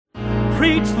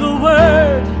Preach the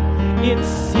word in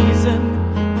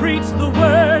season. Preach the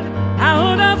word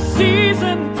out of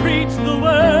season. Preach the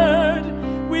word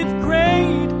with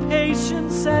great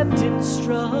patience and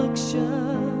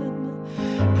instruction.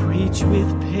 Preach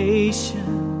with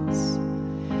patience.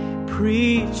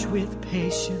 Preach with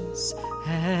patience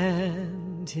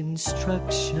and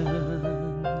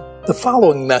instruction. The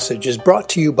following message is brought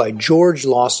to you by George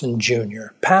Lawson Jr.,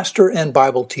 pastor and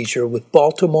Bible teacher with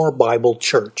Baltimore Bible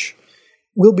Church.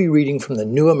 We'll be reading from the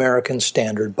New American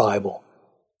Standard Bible.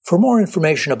 For more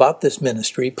information about this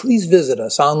ministry, please visit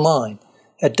us online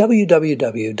at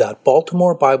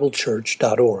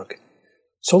www.baltimorebiblechurch.org.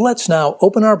 So let's now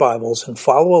open our Bibles and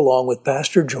follow along with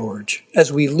Pastor George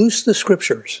as we loose the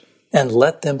Scriptures and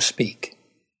let them speak.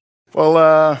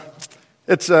 Well,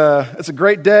 it's a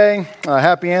great day.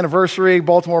 Happy anniversary,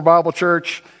 Baltimore Bible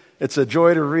Church. It's a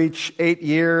joy to reach 8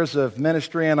 years of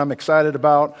ministry, and I'm excited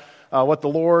about what the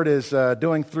Lord is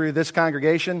doing through this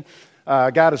congregation.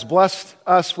 God has blessed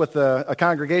us with a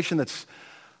congregation that's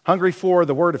hungry for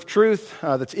the word of truth,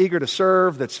 that's eager to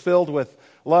serve, that's filled with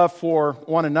love for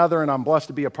one another, and I'm blessed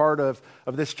to be a part of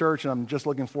this church, and I'm just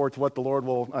looking forward to what the Lord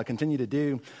will continue to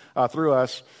do through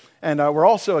us. And we're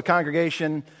also a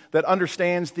congregation that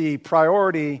understands the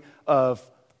priority of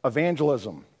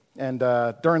evangelism. And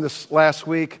during this last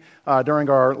week, during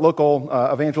our local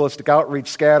evangelistic outreach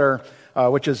scatter,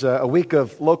 which is a week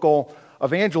of local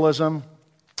evangelism,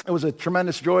 it was a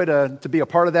tremendous joy to be a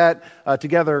part of that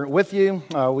together with you.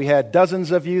 We had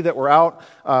dozens of you that were out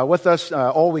with us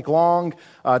all week long.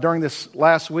 During this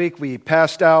last week, we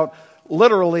passed out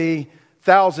literally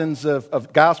thousands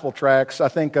of gospel tracts. I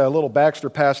think little Baxter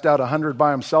passed out 100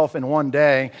 by himself in one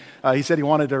day. He said he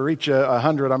wanted to reach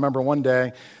 100, I remember one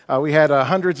day. We had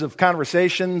hundreds of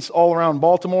conversations all around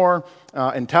Baltimore,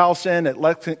 in Towson, at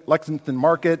Lexington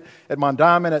Market, at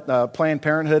Mondawmin, at Planned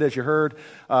Parenthood, as you heard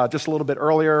just a little bit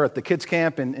earlier, at the kids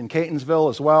camp in Catonsville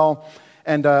as well.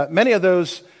 And many of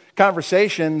those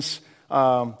conversations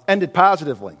ended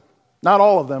positively. Not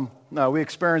all of them. We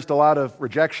experienced a lot of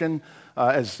rejection.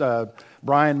 As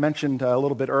Brian mentioned a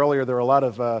little bit earlier, there were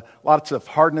lots of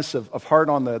hardness of heart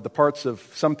on the parts of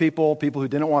some people who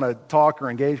didn't want to talk or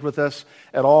engage with us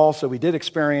at all. So we did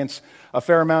experience a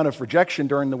fair amount of rejection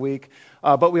during the week.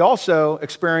 But we also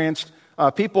experienced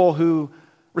people who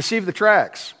received the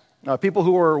tracts, people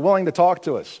who were willing to talk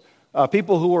to us,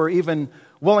 people who were even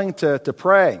willing to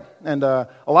pray. And a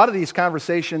lot of these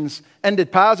conversations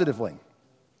ended positively.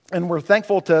 And we're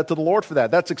thankful to the Lord for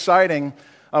that. That's exciting.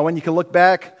 When you can look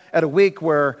back at a week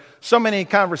where so many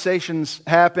conversations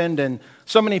happened and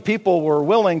so many people were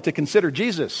willing to consider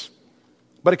Jesus.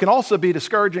 But it can also be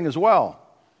discouraging as well.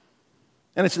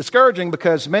 And it's discouraging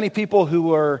because many people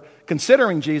who are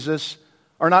considering Jesus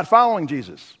are not following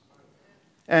Jesus.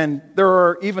 And there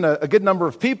are even a good number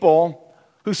of people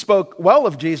who spoke well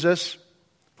of Jesus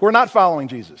who are not following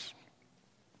Jesus.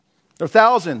 There are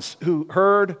thousands who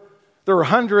heard, there are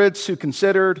hundreds who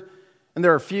considered, and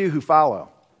there are a few who follow.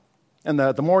 And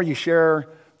the more you share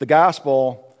the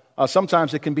gospel,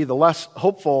 sometimes it can be the less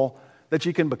hopeful that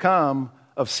you can become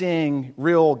of seeing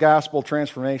real gospel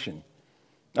transformation.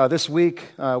 This week,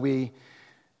 we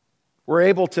were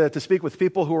able to speak with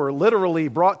people who were literally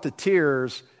brought to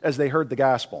tears as they heard the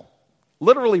gospel.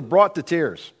 Literally brought to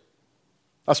tears.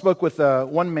 I spoke with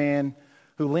one man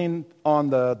who leaned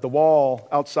on the wall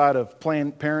outside of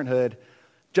Planned Parenthood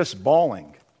just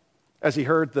bawling as he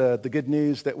heard the good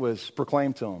news that was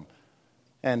proclaimed to him.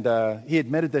 And he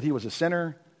admitted that he was a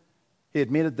sinner. He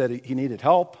admitted that he needed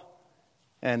help.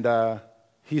 And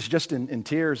he's just in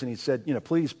tears. And he said,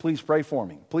 please pray for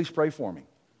me. Please pray for me.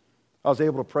 I was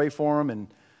able to pray for him. And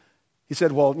he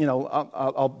said, well,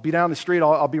 I'll be down the street.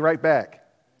 I'll be right back.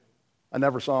 I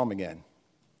never saw him again.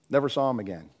 Never saw him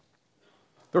again.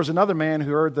 There was another man who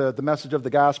heard the message of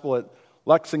the gospel at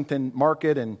Lexington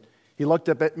Market. And he looked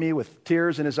up at me with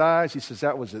tears in his eyes. He says,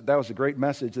 that was a great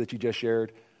message that you just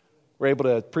shared. We're able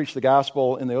to preach the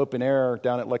gospel in the open air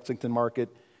down at Lexington Market.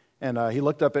 And he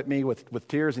looked up at me with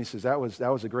tears, and he says,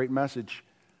 that was a great message.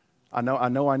 I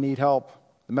know I need help.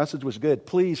 The message was good.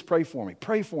 Please pray for me.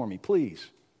 Pray for me, please.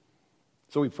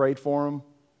 So we prayed for him.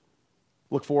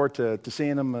 Look forward to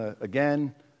seeing him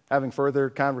again, having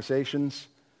further conversations,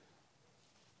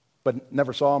 but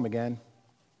never saw him again.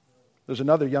 There's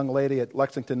another young lady at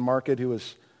Lexington Market who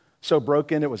was so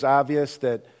broken, it was obvious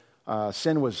that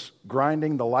sin was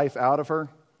grinding the life out of her.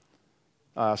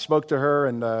 Spoke to her,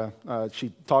 and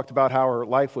she talked about how her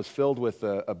life was filled with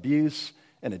abuse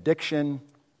and addiction.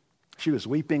 She was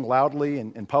weeping loudly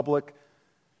in public.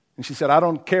 And she said, I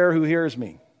don't care who hears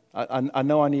me. I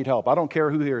know I need help. I don't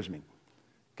care who hears me.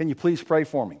 Can you please pray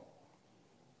for me?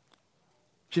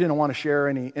 She didn't want to share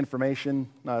any information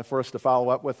for us to follow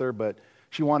up with her, but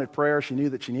she wanted prayer. She knew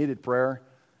that she needed prayer.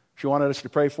 She wanted us to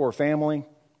pray for her family.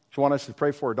 She wanted us to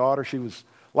pray for her daughter. She was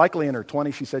likely in her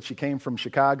 20s. She said she came from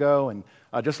Chicago and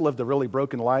just lived a really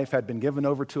broken life, had been given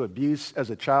over to abuse as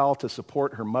a child to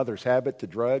support her mother's habit to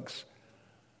drugs.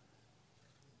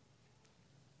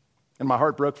 And my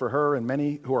heart broke for her and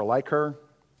many who are like her.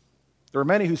 There are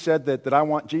many who said that I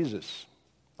want Jesus.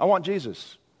 I want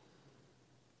Jesus.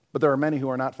 But there are many who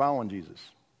are not following Jesus.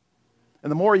 And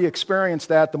the more you experience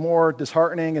that, the more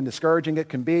disheartening and discouraging it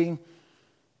can be.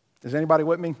 Is anybody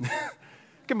with me?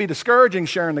 It can be discouraging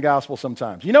sharing the gospel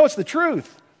sometimes. You know it's the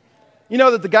truth. You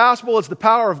know that the gospel is the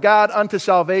power of God unto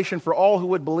salvation for all who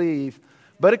would believe.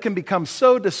 But it can become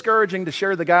so discouraging to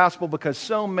share the gospel because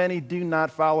so many do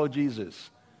not follow Jesus.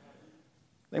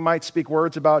 They might speak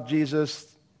words about Jesus.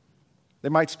 They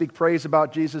might speak praise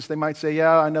about Jesus. They might say,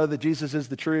 yeah, I know that Jesus is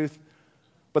the truth.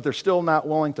 But they're still not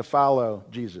willing to follow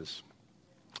Jesus.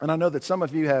 And I know that some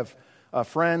of you have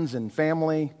friends and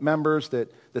family members that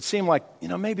seem like,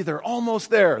 maybe they're almost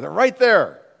there. They're right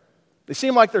there. They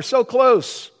seem like they're so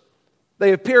close.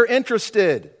 They appear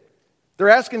interested. They're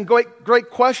asking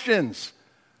great questions.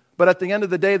 But at the end of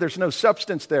the day, there's no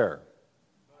substance there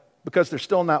because they're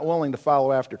still not willing to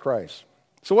follow after Christ.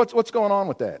 So what's going on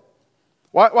with that?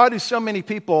 Why do so many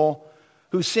people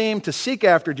who seem to seek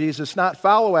after Jesus not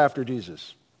follow after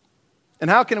Jesus? And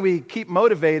how can we keep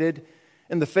motivated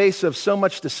in the face of so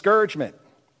much discouragement?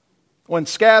 When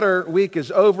Scatter Week is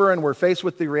over and we're faced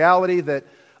with the reality that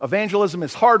evangelism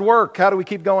is hard work, how do we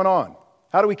keep going on?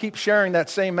 How do we keep sharing that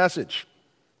same message?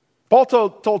 Paul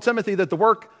told Timothy that the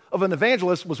work of an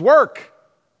evangelist was work.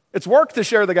 It's work to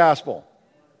share the gospel.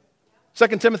 2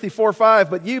 Timothy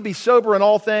 4:5, but you be sober in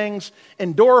all things,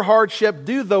 endure hardship,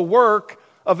 do the work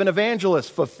of an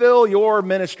evangelist, fulfill your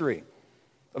ministry.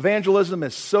 Evangelism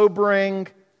is sobering,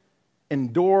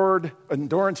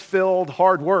 endurance-filled,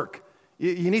 hard work.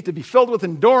 You need to be filled with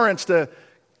endurance to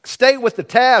stay with the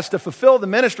task, to fulfill the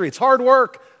ministry. It's hard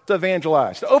work to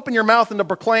evangelize, to open your mouth and to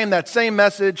proclaim that same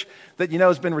message that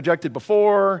has been rejected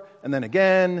before, and then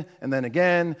again, and then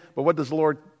again. But what does the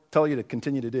Lord tell you to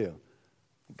continue to do?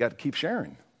 You've got to keep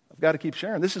sharing. I've got to keep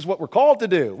sharing. This is what we're called to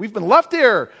do. We've been left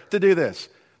here to do this.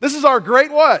 This is our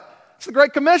great what? It's the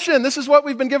Great Commission. This is what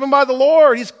we've been given by the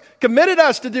Lord. He's committed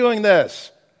us to doing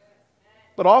this.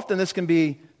 But often this can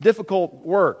be difficult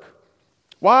work.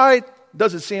 Why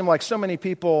does it seem like so many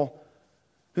people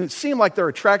who seem like they're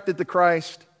attracted to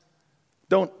Christ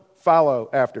don't follow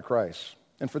after Christ?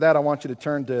 And for that, I want you to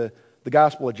turn to the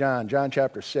Gospel of John, John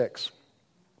chapter 6.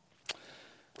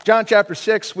 John chapter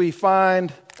 6, we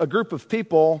find a group of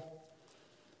people,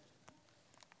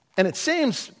 and it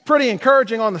seems pretty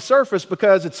encouraging on the surface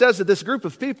because it says that this group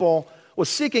of people was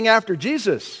seeking after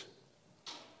Jesus.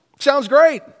 Sounds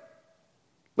great.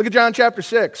 Look at John chapter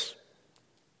 6.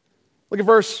 Look at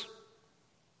verse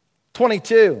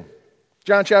 22.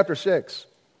 John chapter 6. It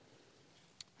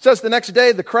says, the next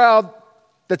day the crowd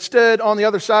that stood on the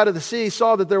other side of the sea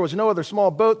saw that there was no other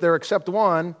small boat there except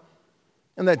one,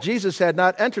 and that Jesus had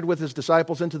not entered with his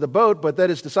disciples into the boat, but that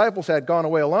his disciples had gone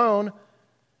away alone.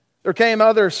 There came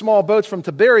other small boats from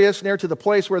Tiberias near to the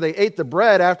place where they ate the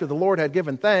bread after the Lord had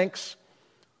given thanks.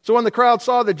 So when the crowd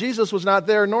saw that Jesus was not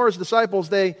there, nor his disciples,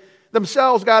 they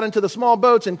themselves got into the small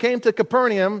boats and came to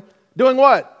Capernaum, doing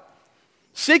what?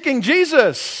 Seeking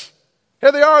Jesus.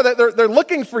 Here they are, they're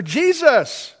looking for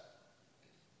Jesus.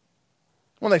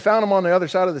 When they found him on the other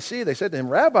side of the sea, they said to him,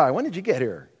 Rabbi, when did you get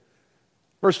here?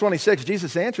 Verse 26,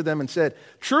 Jesus answered them and said,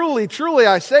 truly, truly,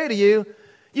 I say to you,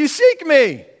 you seek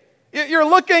me. You're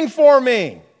looking for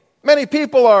me. Many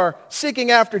people are seeking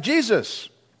after Jesus.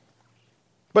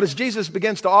 But as Jesus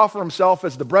begins to offer himself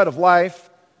as the bread of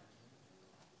life,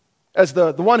 as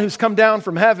the one who's come down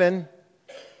from heaven,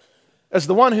 as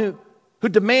the one who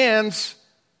demands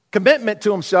commitment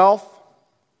to himself,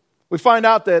 we find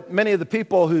out that many of the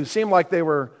people who seemed like they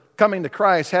were coming to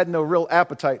Christ had no real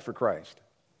appetite for Christ.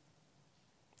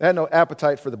 They had no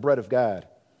appetite for the bread of God.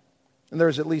 And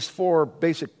there's at least 4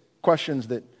 basic questions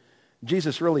that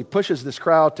Jesus really pushes this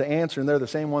crowd to answer, and they're the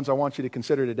same ones I want you to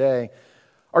consider today.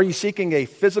 Are you seeking a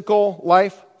physical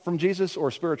life from Jesus or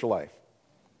a spiritual life?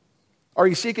 Are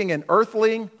you seeking an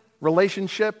earthly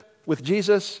relationship with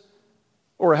Jesus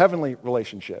or a heavenly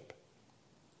relationship?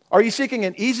 Are you seeking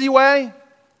an easy way?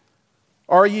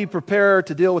 Or are you prepared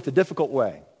to deal with the difficult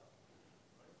way?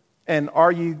 And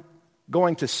are you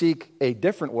going to seek a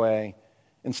different way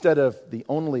instead of the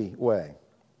only way?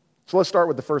 So let's start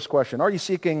with the first question. Are you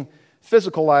seeking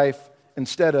physical life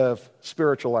instead of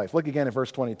spiritual life? Look again at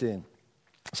verse 22.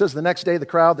 It says, the next day the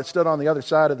crowd that stood on the other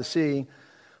side of the sea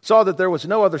saw that there was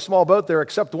no other small boat there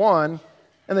except one,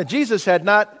 and that Jesus had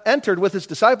not entered with his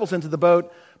disciples into the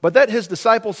boat, but that his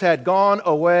disciples had gone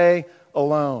away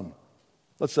alone.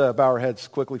 Let's bow our heads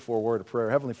quickly for a word of prayer.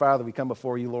 Heavenly Father, we come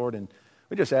before you, Lord, and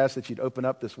we just ask that you'd open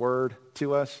up this word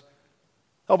to us.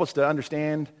 Help us to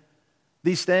understand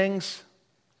these things.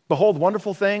 Behold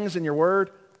wonderful things in your word.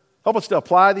 Help us to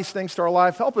apply these things to our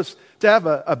life. Help us to have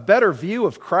a better view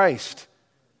of Christ,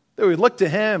 that we look to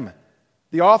him,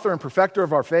 the author and perfecter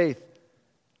of our faith.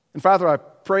 And Father, I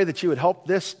pray that you would help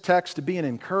this text to be an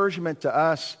encouragement to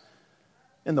us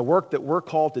in the work that we're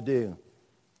called to do.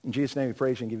 In Jesus' name we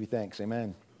praise you and give you thanks.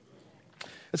 Amen.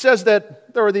 It says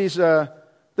that there were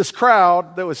this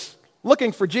crowd that was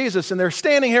looking for Jesus, and they're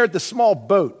standing here at this small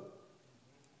boat.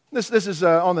 This is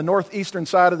on the northeastern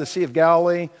side of the Sea of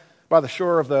Galilee, by the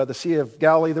shore of the Sea of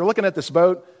Galilee. They're looking at this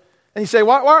boat, and you say,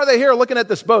 why are they here looking at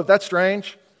this boat? That's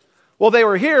strange. Well, they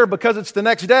were here because it's the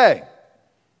next day.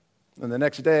 And the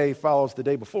next day follows the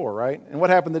day before, right? And what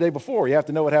happened the day before? You have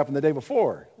to know what happened the day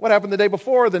before. What happened the day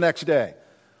before the next day?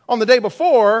 On the day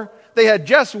before, they had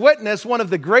just witnessed one of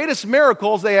the greatest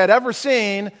miracles they had ever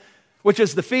seen, which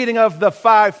is the feeding of the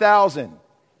 5,000.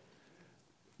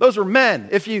 Those were men.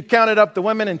 If you counted up the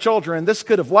women and children, this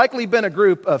could have likely been a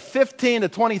group of 15 to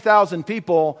 20,000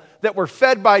 people that were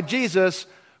fed by Jesus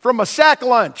from a sack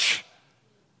lunch.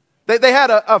 They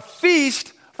had a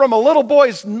feast from a little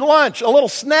boy's lunch, a little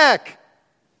snack.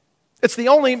 It's the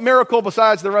only miracle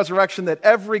besides the resurrection that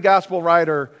every gospel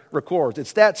writer records.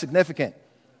 It's that significant.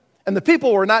 And the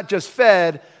people were not just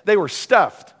fed, they were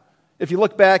stuffed. If you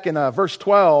look back in verse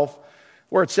 12,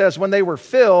 where it says, when they were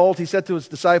filled, he said to his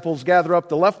disciples, gather up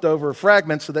the leftover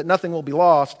fragments so that nothing will be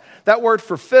lost. That word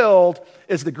for filled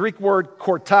is the Greek word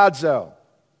kortazo.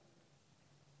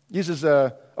 It uses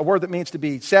a word that means to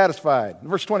be satisfied. In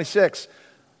verse 26,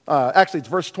 it's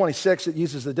verse 26, it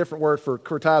uses a different word for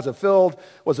kortazo. Filled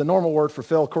was a normal word for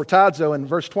filled. Kortazo in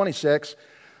verse 26,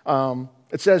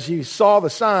 it says, you saw the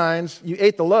signs, you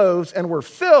ate the loaves, and were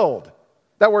filled.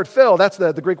 That word filled, that's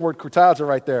the Greek word kortazo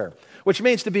right there, which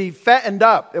means to be fattened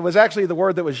up. It was actually the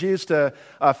word that was used to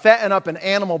fatten up an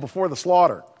animal before the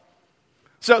slaughter.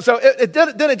 So it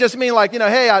didn't just mean like,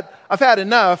 hey, I've had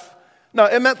enough. No,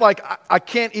 it meant like, I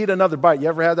can't eat another bite. You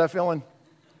ever had that feeling?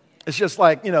 It's just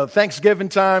like, Thanksgiving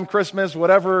time, Christmas,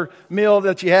 whatever meal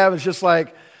that you have, it's just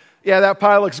like, yeah, that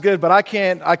pie looks good, but I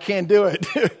can't do it.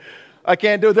 I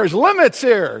can't do it. There's limits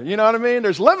here. You know what I mean?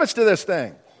 There's limits to this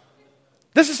thing.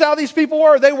 This is how these people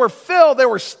were. They were filled. They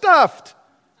were stuffed.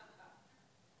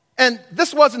 And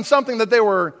this wasn't something that they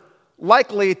were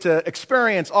likely to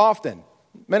experience often.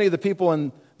 Many of the people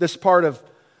in this part of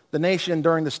the nation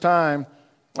during this time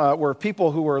were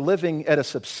people who were living at a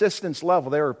subsistence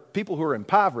level. They were people who were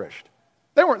impoverished.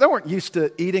 They weren't used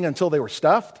to eating until they were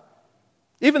stuffed.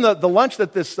 Even the lunch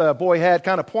that this boy had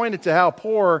kind of pointed to how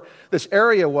poor this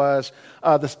area was.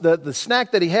 The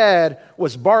snack that he had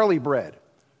was barley bread.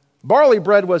 Barley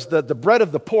bread was the bread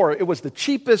of the poor. It was the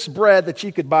cheapest bread that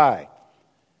you could buy.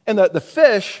 And the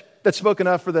fish that's spoken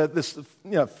of for this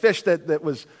fish that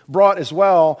was brought as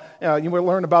well, you will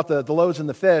learn about the loaves and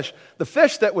the fish. The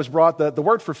fish that was brought, the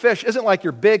word for fish isn't like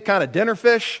your big kind of dinner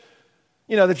fish,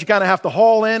 that you kind of have to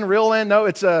haul in, reel in. No,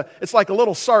 it's like a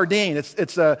little sardine.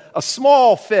 It's a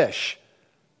small fish.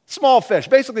 Small fish.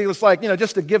 Basically, it's like,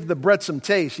 just to give the bread some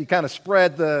taste, you kind of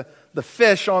spread the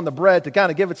fish on the bread to kind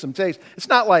of give it some taste. It's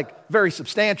not like very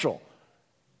substantial.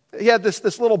 He had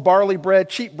this little barley bread,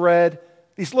 cheap bread,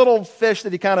 these little fish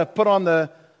that he kind of put on the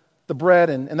bread,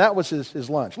 and that was his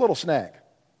lunch, little snack.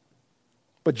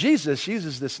 But Jesus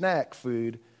uses the snack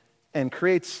food and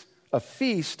creates a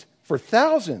feast for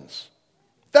thousands.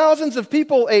 Thousands of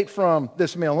people ate from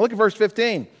this meal. And look at verse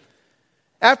 15.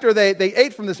 After they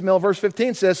ate from this meal, verse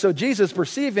 15 says, so Jesus,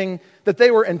 perceiving that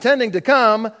they were intending to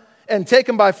come and take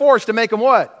him by force to make him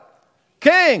what?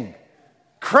 King.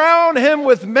 Crown him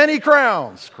with many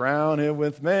crowns. Crown him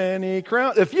with many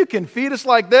crowns. If you can feed us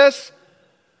like this,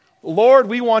 Lord,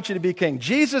 we want you to be king.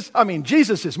 Jesus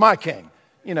is my king.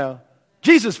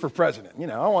 Jesus for president.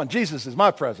 I want Jesus as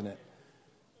my president.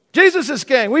 Jesus is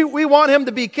king. We want him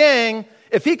to be king.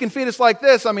 If he can feed us like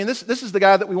this, this is the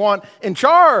guy that we want in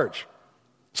charge.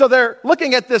 So they're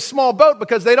looking at this small boat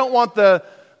because they don't want the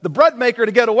bread maker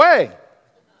to get away.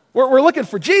 We're looking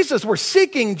for Jesus. We're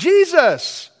seeking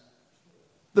Jesus.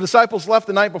 The disciples left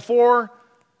the night before.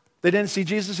 They didn't see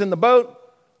Jesus in the boat.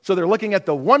 So they're looking at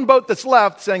the one boat that's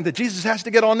left, saying that Jesus has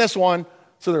to get on this one.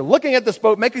 So they're looking at this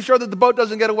boat, making sure that the boat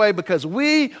doesn't get away because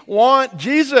we want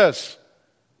Jesus.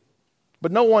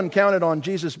 But no one counted on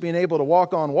Jesus being able to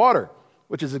walk on water,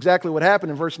 which is exactly what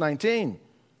happened in verse 19.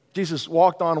 Jesus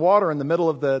walked on water in the middle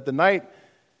of the night.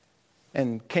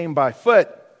 and came by foot.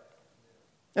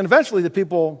 And eventually the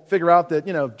people figure out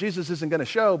that, Jesus isn't going to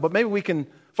show, but maybe we can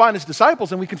find his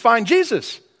disciples and we can find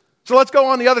Jesus. So let's go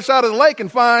on the other side of the lake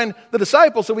and find the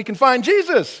disciples so we can find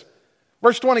Jesus.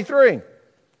 Verse 23,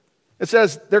 it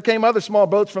says, there came other small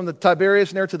boats from the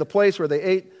Tiberias near to the place where they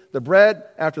ate the bread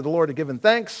after the Lord had given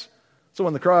thanks. So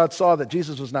when the crowd saw that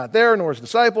Jesus was not there, nor his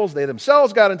disciples, they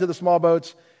themselves got into the small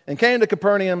boats and came to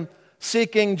Capernaum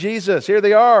seeking Jesus. Here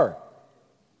they are.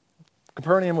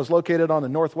 Capernaum was located on the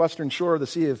northwestern shore of the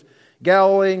Sea of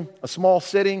Galilee, a small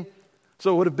city.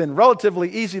 So it would have been relatively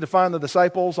easy to find the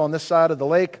disciples on this side of the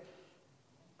lake.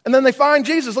 And then they find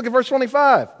Jesus. Look at verse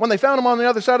 25. When they found him on the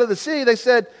other side of the sea, they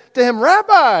said to him,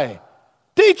 Rabbi,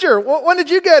 teacher, when did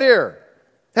you get here?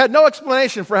 Had no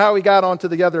explanation for how he got onto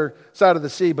the other side of the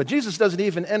sea. But Jesus doesn't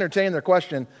even entertain their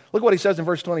question. Look what he says in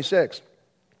verse 26.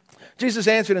 Jesus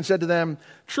answered and said to them,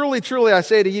 truly, truly, I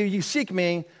say to you, you seek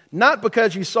me, not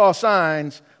because you saw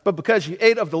signs, but because you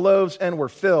ate of the loaves and were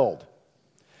filled.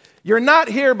 You're not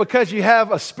here because you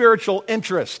have a spiritual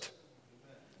interest.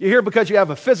 You're here because you have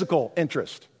a physical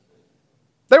interest.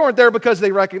 They weren't there because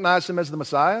they recognized him as the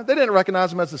Messiah. They didn't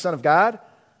recognize him as the Son of God.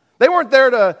 They weren't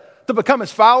there to become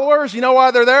his followers. You know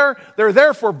why they're there? They're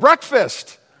there for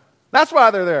breakfast. That's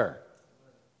why they're there.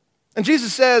 And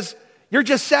Jesus says, you're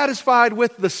just satisfied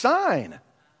with the sign.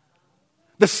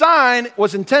 The sign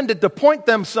was intended to point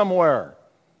them somewhere.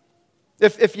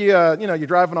 If you're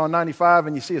driving on 95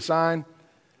 and you see a sign that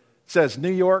says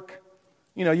New York,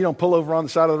 you don't pull over on the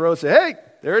side of the road and say, hey,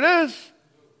 there it is.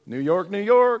 New York, New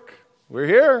York. We're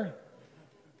here.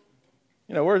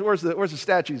 Where's the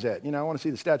statues at? I want to see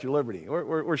the Statue of Liberty.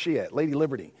 Where's she at? Lady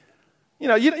Liberty. You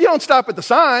don't stop at the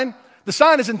sign. The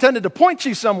sign is intended to point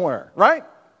you somewhere, right?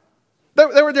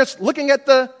 They were just looking at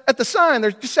the sign.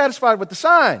 They're just satisfied with the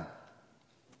sign.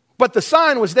 But the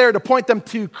sign was there to point them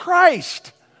to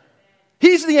Christ.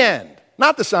 He's the end,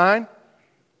 not the sign.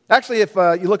 Actually, if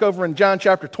you look over in John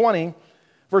chapter 20,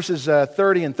 verses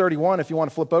 30 and 31, if you want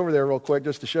to flip over there real quick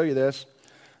just to show you this.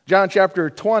 John chapter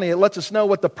 20, it lets us know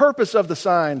what the purpose of the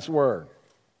signs were.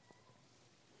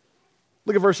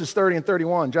 Look at verses 30 and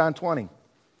 31, John 20.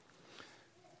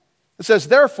 It says,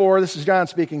 therefore, this is John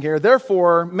speaking here,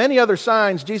 therefore, many other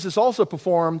signs Jesus also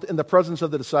performed in the presence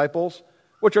of the disciples,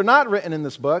 which are not written in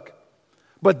this book,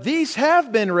 but these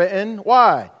have been written,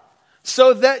 why?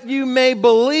 So that you may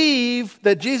believe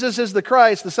that Jesus is the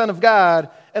Christ, the Son of God,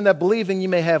 and that believing you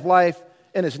may have life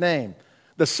in his name.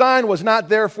 The sign was not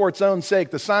there for its own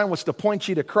sake. The sign was to point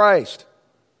you to Christ.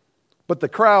 But the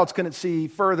crowds couldn't see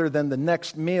further than the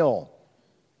next meal.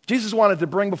 Jesus wanted to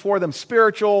bring before them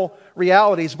spiritual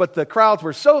realities, but the crowds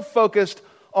were so focused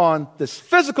on this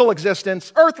physical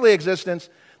existence, earthly existence,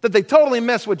 that they totally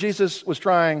missed what Jesus was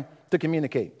trying to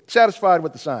communicate. Satisfied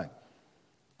with the sign.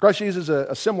 Christ uses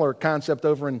a similar concept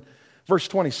over in verse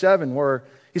 27 where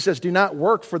he says, do not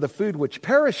work for the food which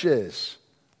perishes.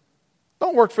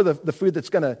 Don't work for the food that's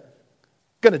going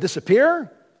to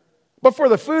disappear, but for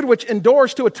the food which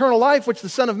endures to eternal life, which the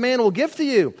Son of Man will give to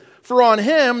you. For on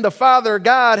him the Father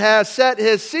God has set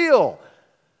his seal.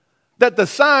 That the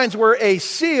signs were a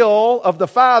seal of the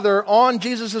Father on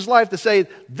Jesus' life to say,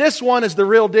 this one is the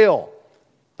real deal.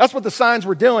 That's what the signs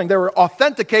were doing. They were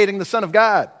authenticating the Son of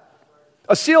God.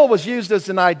 A seal was used as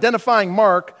an identifying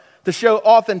mark to show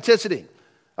authenticity.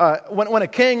 When a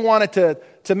king wanted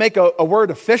to make a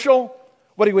word official,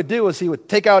 what he would do is he would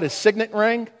take out his signet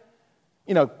ring,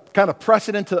 kind of press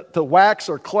it into wax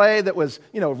or clay that was,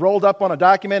 rolled up on a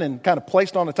document and kind of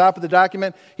placed on the top of the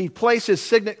document. He'd place his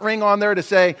signet ring on there to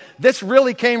say, this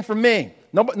really came from me.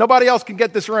 Nobody else can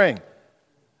get this ring.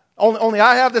 Only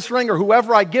I have this ring, or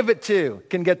whoever I give it to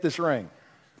can get this ring.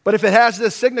 But if it has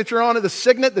this signature on it, the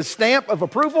signet, the stamp of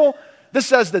approval, this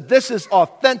says that this is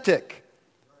authentic.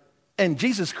 And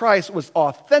Jesus Christ was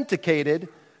authenticated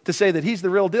to say that he's the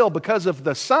real deal because of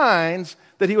the signs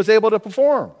that he was able to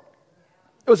perform.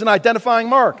 It was an identifying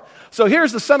mark. So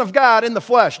here's the Son of God in the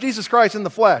flesh, Jesus Christ in the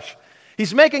flesh.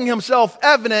 He's making himself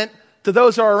evident to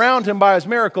those who are around him by his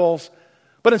miracles.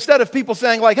 But instead of people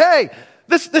saying like, hey,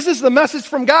 this is the message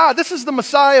from God. This is the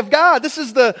Messiah of God. This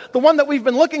is the one that we've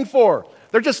been looking for.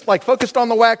 They're just like focused on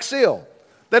the wax seal.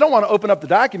 They don't want to open up the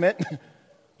document.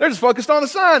 They're just focused on the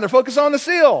sign. They're focused on the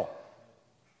seal.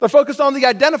 They're focused on the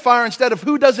identifier instead of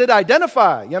who does it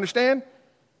identify. You understand?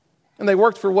 And they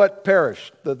worked for what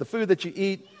perished. The food that you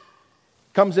eat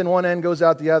comes in one end, goes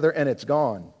out the other, and it's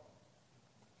gone.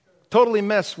 Totally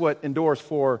miss what endures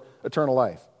for eternal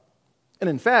life. And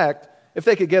in fact, if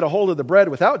they could get a hold of the bread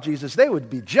without Jesus, they would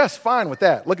be just fine with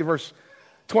that. Look at verse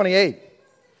 28.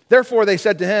 Therefore they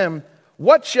said to him,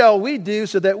 what shall we do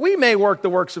so that we may work the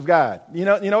works of God? You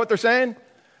know what they're saying?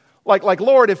 Like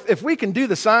Lord, if we can do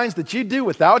the signs that you do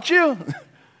without you,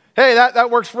 hey, that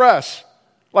works for us.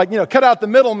 Cut out the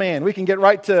middleman. We can get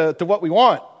right to what we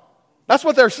want. That's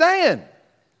what they're saying.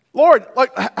 Lord,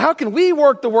 how can we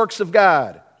work the works of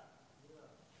God?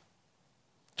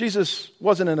 Jesus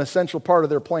wasn't an essential part of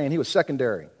their plan. He was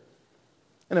secondary.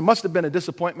 And it must have been a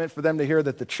disappointment for them to hear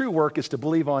that the true work is to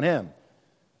believe on him.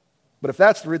 But if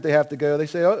that's the route they have to go, they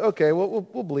say, oh, okay, we'll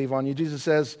believe on you. Jesus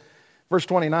says, verse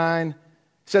 29, he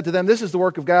said to them, this is the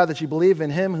work of God, that you believe in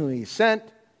him whom he sent.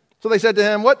 So they said to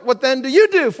him, what then do you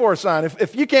do for a sign?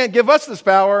 If you can't give us this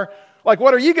power,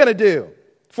 what are you going to do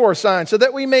for a sign so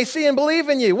that we may see and believe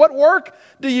in you? What work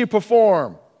do you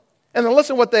perform? And then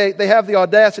listen what they have the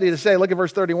audacity to say. Look at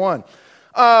verse 31.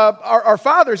 Our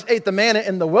fathers ate the manna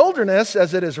in the wilderness,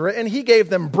 as it is written. He gave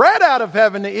them bread out of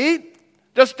heaven to eat.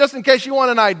 Just in case you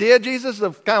want an idea, Jesus,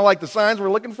 of kind of like the signs we're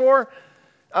looking for,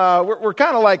 we're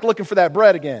kind of like looking for that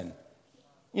bread again.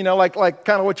 Like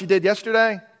kind of what you did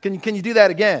yesterday. Can you do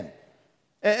that again?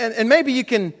 And maybe you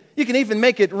can even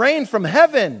make it rain from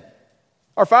heaven.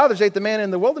 Our fathers ate the manna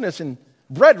in the wilderness, and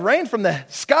bread rained from the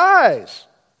skies.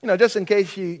 Just in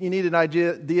case you need an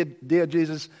idea,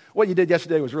 Jesus, what you did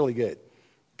yesterday was really good.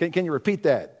 Can you repeat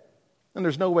that? And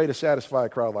there's no way to satisfy a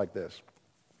crowd like this.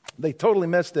 They totally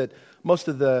missed that most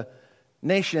of the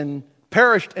nation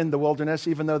perished in the wilderness,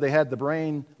 even though they had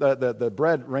the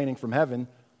bread raining from heaven.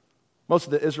 Most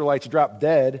of the Israelites dropped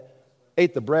dead,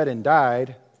 ate the bread, and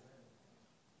died.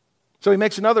 So he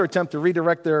makes another attempt to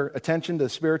redirect their attention to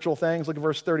spiritual things. Look at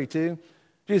verse 32.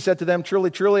 Jesus said to them, truly,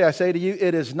 truly, I say to you,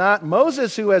 it is not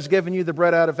Moses who has given you the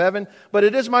bread out of heaven, but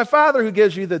it is my Father who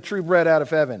gives you the true bread out of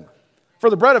heaven. For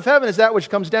the bread of heaven is that which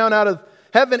comes down out of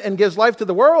heaven and gives life to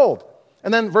the world.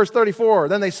 And then verse 34,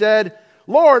 then they said,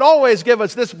 Lord, always give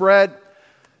us this bread.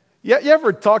 You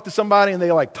ever talk to somebody and they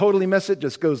totally miss it,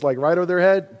 just goes right over their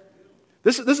head?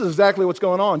 This is exactly what's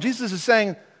going on. Jesus is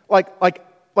saying, like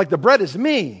the bread is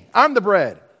me. I'm the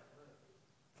bread.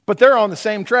 But they're on the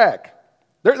same track.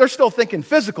 They're still thinking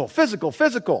physical.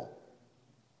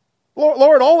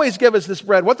 Lord, always give us this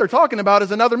bread. What they're talking about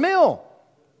is another meal.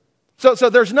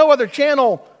 So there's no other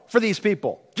channel for these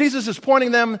people. Jesus is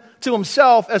pointing them to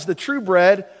himself as the true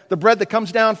bread, the bread that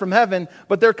comes down from heaven,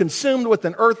 but they're consumed with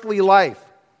an earthly life.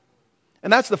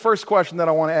 And that's the first question that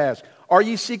I want to ask. Are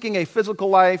you seeking a physical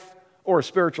life or a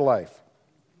spiritual life?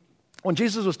 When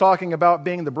Jesus was talking about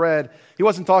being the bread, he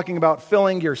wasn't talking about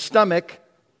filling your stomach.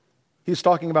 He was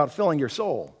talking about filling your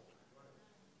soul.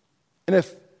 And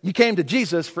if you came to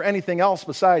Jesus for anything else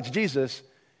besides Jesus,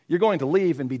 you're going to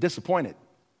leave and be disappointed.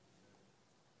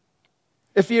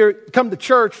 If you come to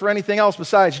church for anything else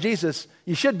besides Jesus,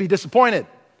 you should be disappointed.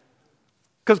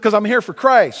 Because I'm here for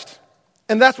Christ.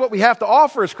 And that's what we have to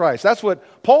offer is Christ. That's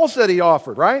what Paul said he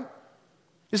offered, right?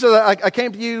 He said, I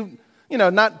came to you,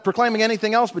 not proclaiming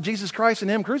anything else but Jesus Christ and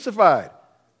him crucified.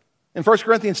 In 1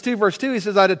 Corinthians 2, verse 2, he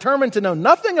says, I determined to know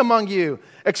nothing among you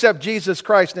except Jesus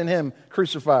Christ and him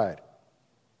crucified.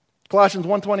 Colossians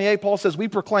 1:28, Paul says, we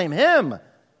proclaim him.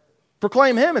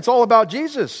 Proclaim him. It's all about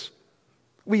Jesus.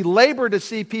 We labor to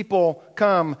see people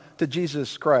come to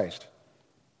Jesus Christ.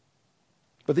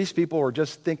 But these people are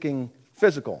just thinking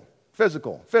physical.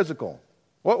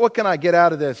 What can I get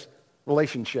out of this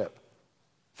relationship?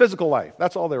 Physical life.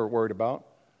 That's all they were worried about.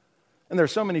 And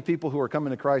there's so many people who are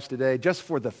coming to Christ today just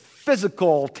for the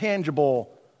physical,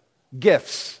 tangible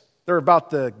gifts. They're about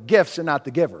the gifts and not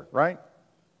the giver, right?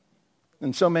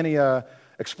 And so many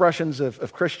expressions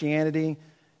of Christianity,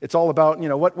 it's all about,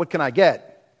 what can I get?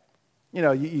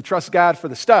 You trust God for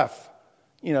the stuff.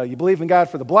 You believe in God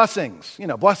for the blessings.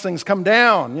 Blessings come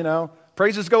down,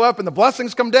 praises go up and the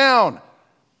blessings come down.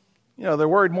 They're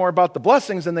worried more about the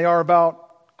blessings than they are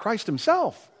about Christ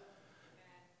himself.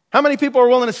 How many people are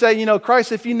willing to say,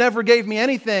 Christ, if you never gave me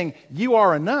anything, you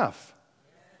are enough.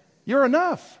 You're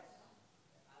enough.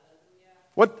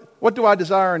 What do I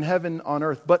desire in heaven on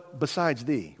earth but besides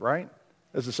thee, right?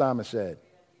 As the psalmist said.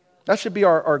 That should be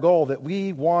our goal, that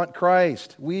we want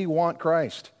Christ. We want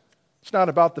Christ. It's not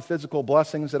about the physical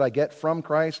blessings that I get from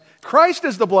Christ. Christ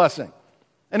is the blessing.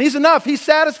 And he's enough. He's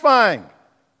satisfying.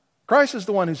 Christ is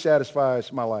the one who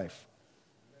satisfies my life.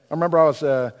 I remember I was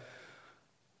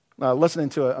listening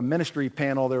to a ministry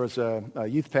panel. There was a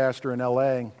youth pastor in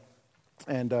L.A.,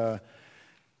 and there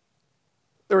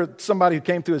was somebody who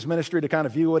came to his ministry to kind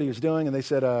of view what he was doing, and they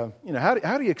said,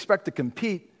 how do you expect to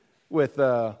compete with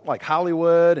like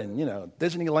Hollywood and,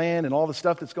 Disneyland and all the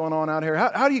stuff that's going on out here?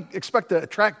 How do you expect to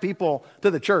attract people to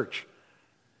the church?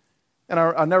 And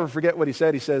I'll never forget what he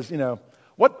said. He says,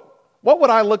 what would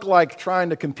I look like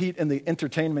trying to compete in the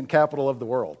entertainment capital of the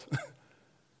world?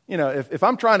 If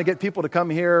I'm trying to get people to come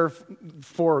here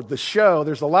for the show,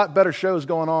 there's a lot better shows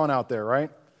going on out there, right?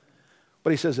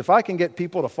 But he says, if I can get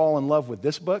people to fall in love with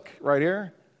this book right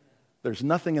here, there's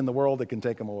nothing in the world that can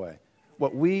take them away.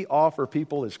 What we offer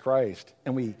people is Christ,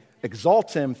 and we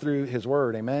exalt him through his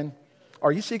word, amen?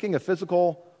 Are you seeking a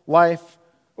physical life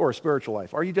or a spiritual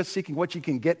life? Are you just seeking what you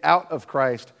can get out of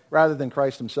Christ rather than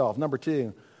Christ himself? Number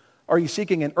 2, are you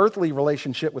seeking an earthly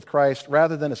relationship with Christ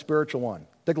rather than a spiritual one?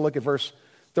 Take a look at verse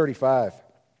 35.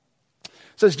 It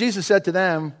says, Jesus said to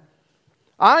them,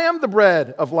 I am the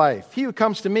bread of life. He who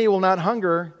comes to me will not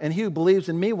hunger, and he who believes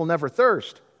in me will never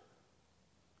thirst.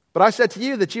 But I said to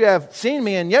you that you have seen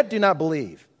me and yet do not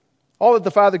believe. All that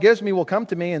the Father gives me will come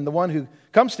to me, and the one who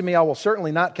comes to me I will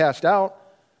certainly not cast out.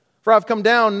 For I've come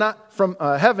down not from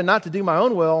heaven not to do my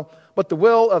own will, but the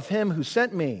will of him who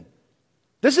sent me.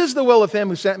 This is the will of him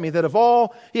who sent me, that of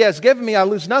all he has given me I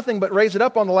lose nothing, but raise it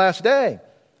up on the last day.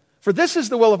 For this is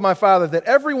the will of my Father, that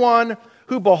everyone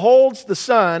who beholds the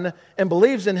Son and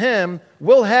believes in him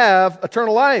will have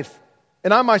eternal life,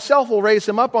 and I myself will raise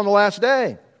him up on the last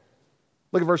day.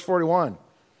 Look at verse 41.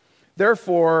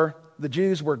 Therefore, the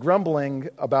Jews were grumbling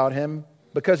about him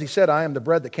because he said, I am the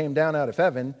bread that came down out of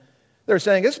heaven. They're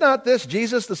saying, is not this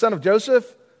Jesus, the son of Joseph,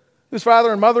 whose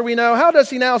father and mother we know? How does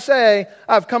he now say,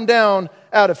 I've come down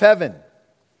out of heaven?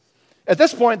 At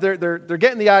this point, they're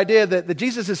getting the idea that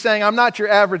Jesus is saying, I'm not your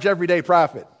average everyday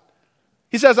prophet.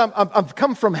 He says, I'm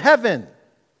come from heaven.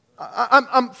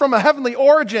 I'm from a heavenly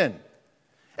origin.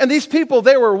 And these people,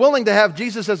 they were willing to have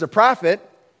Jesus as a prophet.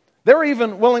 They were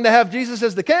even willing to have Jesus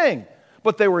as the king,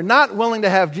 but they were not willing to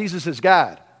have Jesus as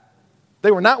God.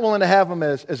 They were not willing to have him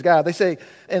as God. They say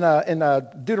in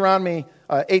Deuteronomy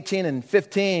 18 and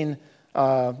 15,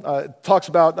 talks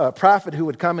about a prophet who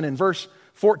would come in verse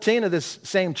 14 of this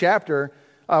same chapter,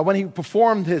 when he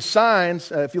performed his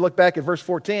signs, if you look back at verse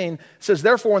 14, it says,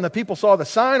 therefore, when the people saw the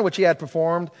sign which he had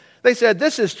performed, they said,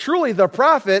 this is truly the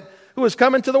prophet who is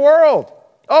come into the world.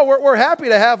 Oh, we're happy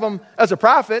to have him as a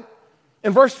prophet.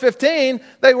 In verse 15,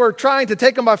 they were trying to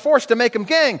take him by force to make him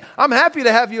king. I'm happy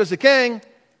to have you as a king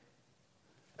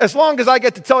as long as I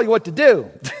get to tell you what to do.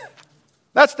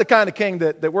 That's the kind of king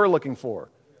that we're looking for.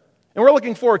 And we're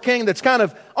looking for a king that's kind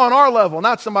of on our level,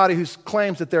 not somebody who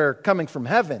claims that they're coming from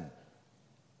heaven.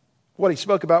 What he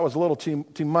spoke about was a little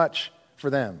too much for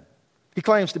them. He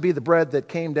claims to be the bread that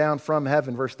came down from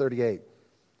heaven, verse 38.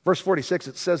 Verse 46,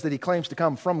 it says that he claims to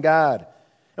come from God.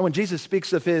 And when Jesus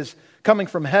speaks of his coming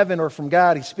from heaven or from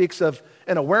God, he speaks of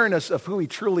an awareness of who he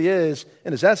truly is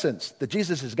in his essence, that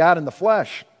Jesus is God in the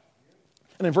flesh.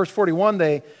 And in verse 41,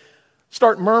 they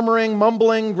start murmuring,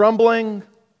 mumbling, grumbling,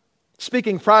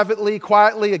 speaking privately,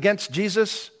 quietly against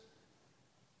Jesus.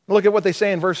 Look at what they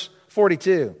say in verse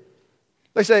 42.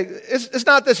 They say, is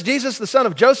not this Jesus, the son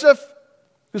of Joseph,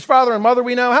 whose father and mother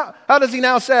we know? How does he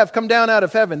now say, I've come down out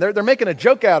of heaven? They're making a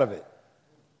joke out of it.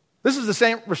 This is the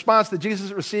same response that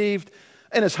Jesus received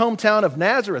in his hometown of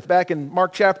Nazareth back in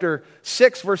Mark chapter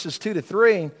 6, verses 2 to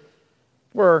 3,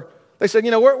 where they said,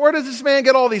 where does this man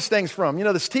get all these things from?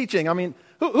 This teaching. I mean,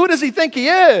 who does he think he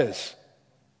is?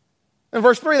 In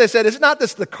verse 3, they said, is not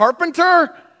this the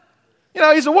carpenter?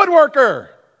 He's a woodworker,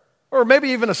 or maybe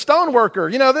even a stone worker.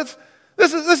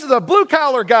 This is a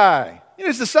blue-collar guy.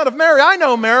 He's the son of Mary. I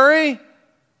know Mary,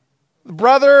 the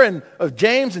brother of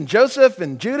James and Joseph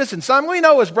and Judas and Simon. We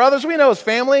know his brothers. We know his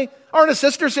family. Aren't his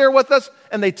sisters here with us?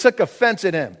 And they took offense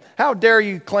at him. How dare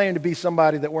you claim to be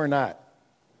somebody that we're not?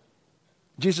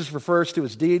 Jesus refers to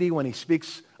his deity when he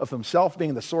speaks of himself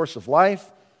being the source of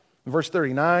life. In verse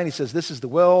 39, he says, this is the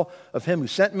will of him who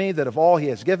sent me, that of all he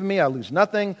has given me, I lose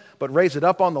nothing, but raise it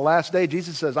up on the last day.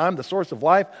 Jesus says, I'm the source of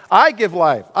life. I give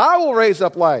life. I will raise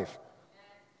up life.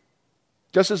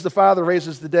 Just as the Father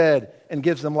raises the dead and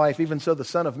gives them life, even so the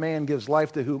Son of Man gives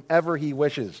life to whomever he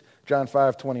wishes. John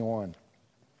 5:21.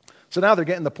 So now they're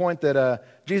getting the point that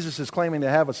Jesus is claiming to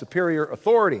have a superior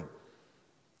authority,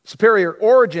 superior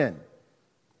origin.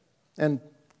 And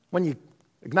when you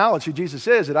acknowledge who Jesus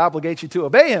is, it obligates you to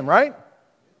obey him, right?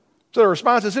 So the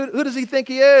response is, who does he think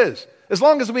he is? As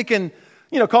long as we can,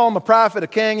 call him a prophet, a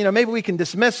king, maybe we can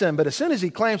dismiss him. But as soon as he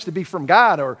claims to be from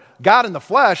God or God in the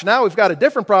flesh, now we've got a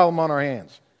different problem on our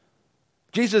hands.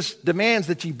 Jesus demands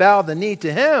that you bow the knee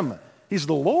to him. He's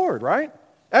the Lord, right?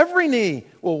 Every knee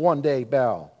will one day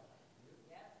bow.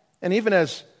 And even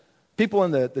as people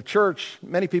in the church,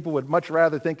 many people would much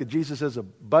rather think of Jesus as a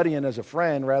buddy and as a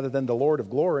friend rather than the Lord of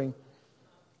glory.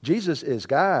 Jesus is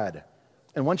God.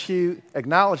 And once you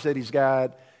acknowledge that he's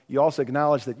God, you also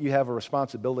acknowledge that you have a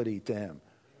responsibility to him.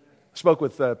 I spoke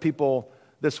with people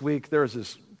this week. There was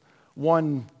this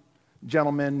one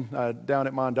gentleman down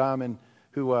at Mondawmin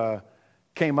who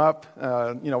came up,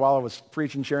 while I was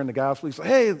preaching, sharing the gospel. He's like,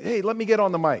 hey, let me get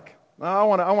on the mic. I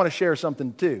want to share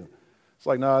something too. It's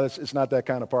like, no, it's not that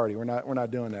kind of party. We're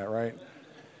not doing that, right?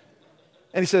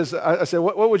 And he says, I said,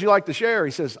 what would you like to share?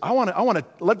 He says, I want to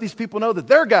let these people know that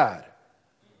they're God.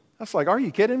 I was like, are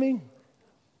you kidding me?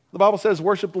 The Bible says,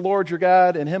 worship the Lord your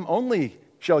God, and him only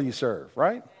shall you serve,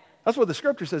 right? That's what the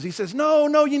scripture says. He says,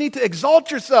 no, you need to exalt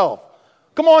yourself.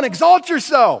 Come on, exalt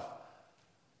yourself.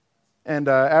 And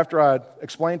after I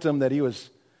explained to him that he was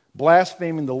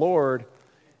blaspheming the Lord,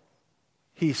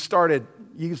 he started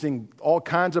using all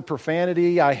kinds of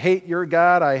profanity. I hate your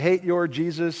God. I hate your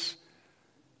Jesus.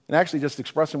 And actually just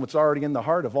expressing what's already in the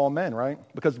heart of all men, right?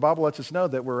 Because the Bible lets us know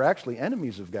that we're actually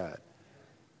enemies of God.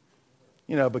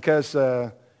 Because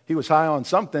he was high on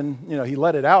something, he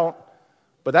let it out.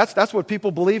 But that's what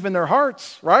people believe in their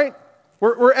hearts, right?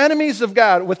 We're enemies of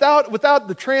God. Without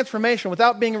the transformation,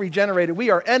 without being regenerated, we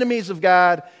are enemies of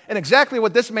God. And exactly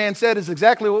what this man said is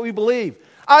exactly what we believe.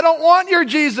 I don't want your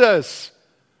Jesus.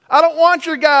 I don't want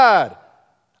your God.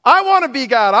 I want to be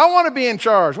God. I want to be in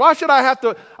charge. Why should I have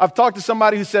to? I've talked to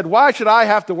somebody who said, why should I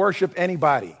have to worship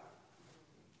anybody?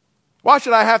 Why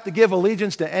should I have to give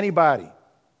allegiance to anybody?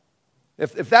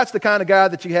 If that's the kind of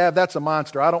God that you have, that's a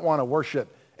monster. I don't want to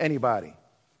worship anybody.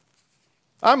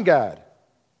 I'm God.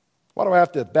 Why do I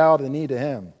have to bow the knee to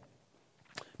him?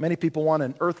 Many people want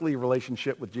an earthly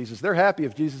relationship with Jesus. They're happy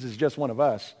if Jesus is just one of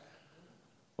us.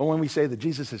 But when we say that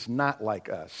Jesus is not like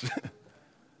us,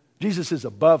 Jesus is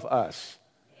above us.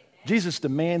 Jesus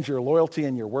demands your loyalty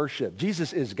and your worship.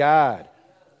 Jesus is God.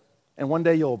 And one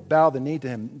day you'll bow the knee to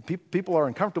him. People are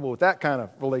uncomfortable with that kind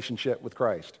of relationship with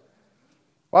Christ.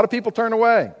 Why do people turn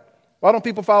away? Why don't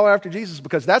people follow after Jesus?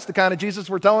 Because that's the kind of Jesus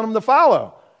we're telling them to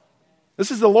follow.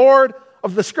 This is the Lord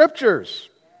of the Scriptures.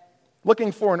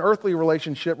 Looking for an earthly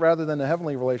relationship rather than a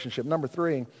heavenly relationship. Number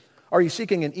 3, are you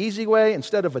seeking an easy way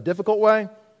instead of a difficult way?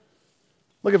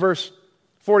 Look at verse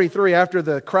 43. After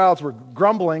the crowds were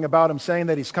grumbling about him, saying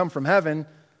that he's come from heaven,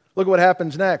 look at what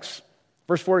happens next.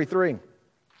 Verse 43.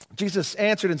 Jesus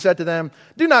answered and said to them,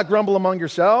 do not grumble among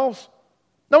yourselves.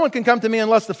 No one can come to me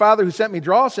unless the Father who sent me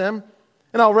draws him,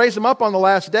 and I'll raise him up on the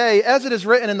last day, as it is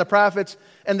written in the prophets,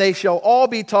 and they shall all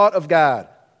be taught of God.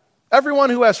 Everyone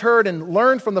who has heard and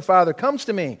learned from the Father comes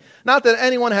to me. Not that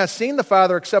anyone has seen the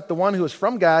Father except the one who is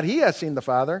from God. He has seen the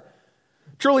Father.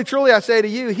 Truly, truly, I say to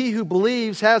you, he who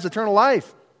believes has eternal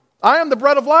life. I am the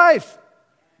bread of life.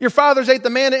 Your fathers ate the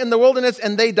manna in the wilderness,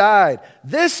 and they died.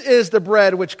 This is the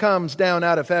bread which comes down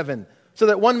out of heaven, so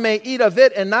that one may eat of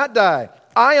it and not die.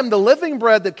 I am the living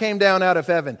bread that came down out of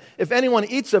heaven. If anyone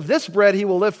eats of this bread, he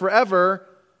will live forever.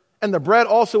 And the bread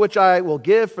also which I will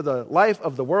give for the life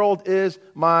of the world is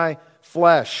my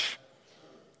flesh.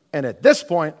 And at this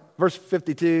point, verse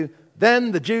 52,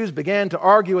 then the Jews began to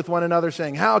argue with one another,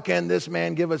 saying, how can this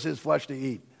man give us his flesh to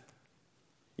eat?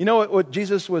 You know what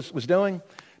Jesus was doing?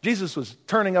 Jesus was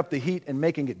turning up the heat and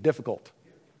making it difficult.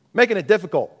 Making it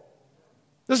difficult.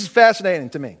 This is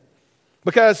fascinating to me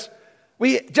because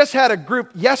we just had a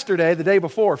group yesterday, the day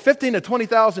before, 15 to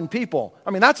 20,000 people. I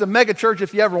mean, that's a mega church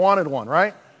if you ever wanted one,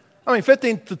 right? I mean,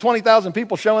 15 to 20,000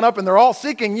 people showing up and they're all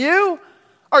seeking you?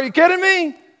 Are you kidding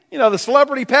me? The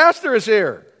celebrity pastor is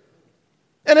here.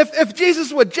 And if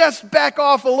Jesus would just back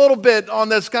off a little bit on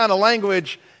this kind of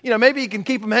language, maybe he can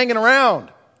keep them hanging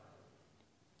around.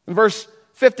 In verse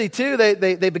 52,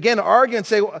 they begin to argue and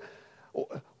say,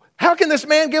 how can this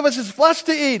man give us his flesh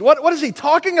to eat? What is he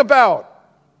talking about?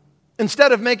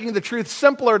 Instead of making the truth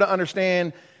simpler to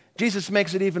understand, Jesus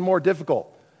makes it even more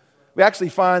difficult. We actually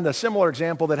find a similar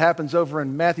example that happens over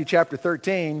in Matthew chapter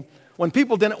 13. When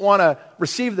people didn't want to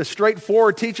receive the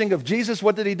straightforward teaching of Jesus,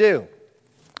 what did he do?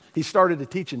 He started to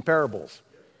teach in parables.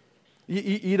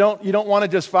 You don't want to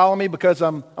just follow me because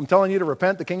I'm telling you to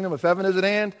repent, the kingdom of heaven is at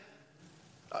hand?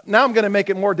 Now I'm going to make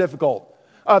it more difficult.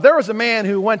 There was a man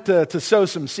who went to sow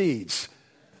some seeds.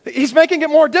 He's making it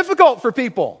more difficult for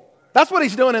people. That's what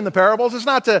he's doing in the parables. It's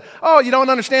not to, you don't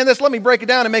understand this, let me break it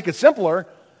down and make it simpler.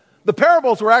 The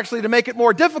parables were actually to make it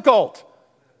more difficult.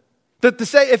 To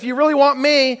say, if you really want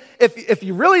me, if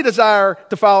you really desire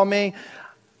to follow me,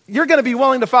 you're going to be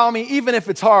willing to follow me even if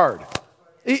it's hard.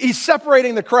 He's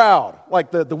separating the crowd,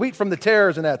 like the wheat from the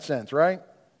tares in that sense, right?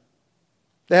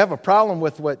 They have a problem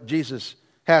with what Jesus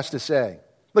has to say.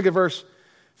 Look at verse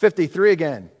 53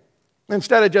 again.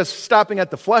 Instead of just stopping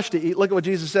at the flesh to eat, look at what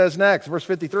Jesus says next, verse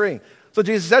 53. So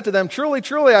Jesus said to them, truly,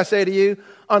 truly, I say to you,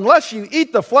 unless you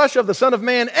eat the flesh of the Son of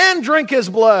Man and drink his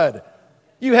blood,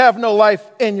 you have no life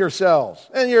in yourselves.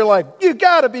 And you're like, you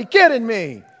got to be kidding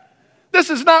me. This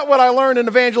is not what I learned in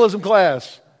evangelism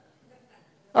class.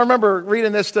 I remember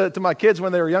reading this to my kids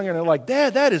when they were younger, and they're like,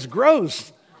 Dad, that is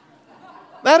gross.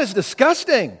 That is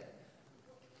disgusting.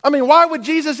 I mean, why would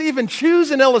Jesus even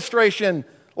choose an illustration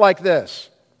like this?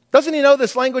 Doesn't he know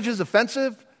this language is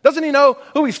offensive? Doesn't he know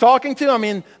who he's talking to? I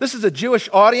mean, this is a Jewish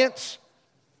audience.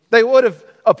 They would have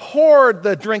abhorred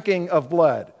the drinking of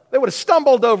blood. They would have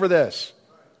stumbled over this.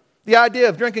 The idea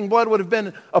of drinking blood would have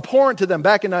been abhorrent to them.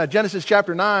 Back in Genesis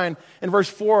chapter 9, in verse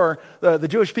 4, the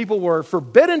Jewish people were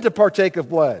forbidden to partake of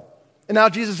blood. And now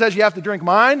Jesus says, you have to drink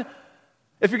mine.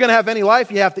 If you're going to have any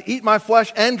life, you have to eat my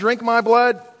flesh and drink my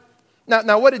blood.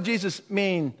 Now, what did Jesus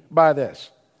mean by this?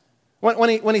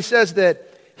 When he says that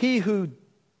he who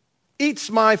eats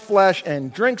my flesh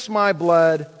and drinks my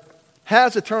blood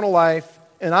has eternal life,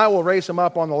 and I will raise him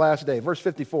up on the last day. Verse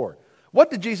 54. What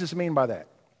did Jesus mean by that?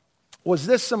 Was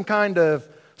this some kind of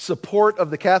support of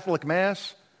the Catholic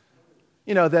Mass?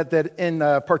 You know, that in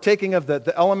partaking of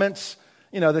the elements,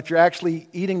 you know, that you're actually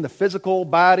eating the physical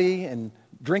body and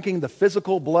drinking the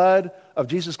physical blood of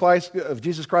Jesus Christ.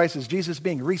 Is Jesus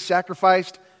being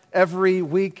re-sacrificed every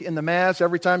week in the Mass,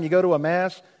 every time you go to a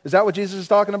Mass? Is that what Jesus is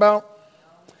talking about?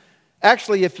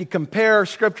 Actually, if you compare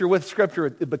Scripture with Scripture,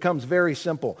 it becomes very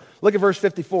simple. Look at verse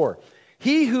 54.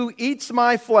 He who eats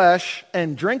my flesh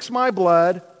and drinks my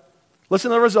blood, listen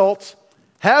to the results,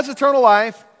 has eternal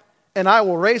life, and I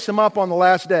will raise him up on the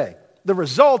last day. The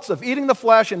results of eating the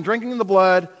flesh and drinking the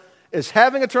blood is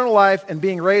having eternal life and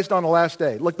being raised on the last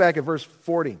day. Look back at verse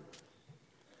 40.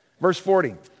 Verse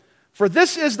 40. For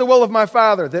this is the will of my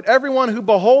Father, that everyone who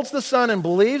beholds the Son and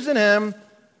believes in him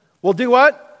will do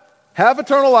what? Have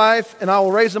eternal life, and I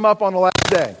will raise him up on the last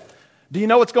day. Do you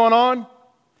know what's going on?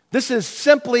 This is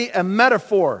simply a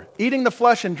metaphor. Eating the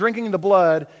flesh and drinking the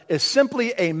blood is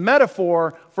simply a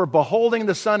metaphor for beholding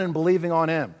the Son and believing on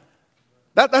him.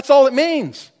 That's all it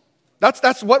means.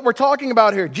 That's what we're talking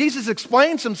about here. Jesus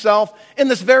explains himself in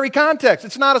this very context.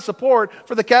 It's not a support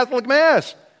for the Catholic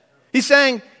Mass. He's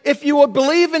saying, if you would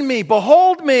believe in me,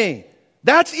 behold me.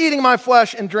 That's eating my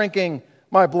flesh and drinking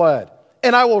my blood.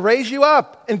 And I will raise you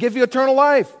up and give you eternal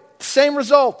life. Same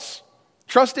results.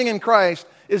 Trusting in Christ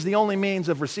is the only means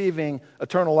of receiving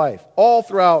eternal life. All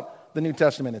throughout the New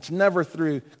Testament. It's never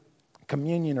through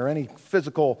communion or any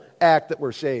physical act that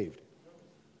we're saved.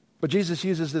 But Jesus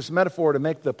uses this metaphor to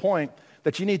make the point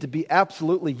that you need to be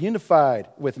absolutely unified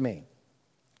with me.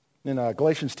 In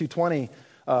Galatians 2:20,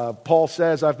 Paul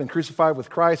says, I've been crucified with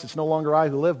Christ. It's no longer I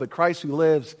who live, but Christ who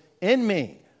lives in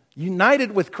me.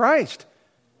 United with Christ.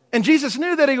 And Jesus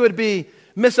knew that he would be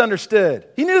misunderstood.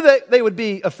 He knew that they would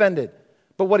be offended.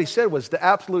 But what he said was the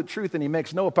absolute truth, and he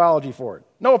makes no apology for it.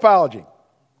 No apology.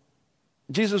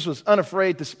 Jesus was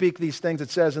unafraid to speak these things, it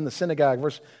says in the synagogue.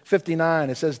 Verse 59,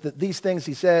 it says that these things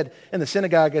he said in the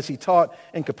synagogue as he taught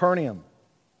in Capernaum.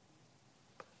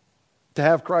 To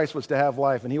have Christ was to have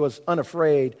life, and he was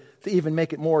unafraid to even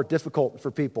make it more difficult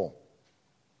for people.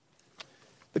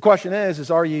 The question is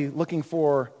are you looking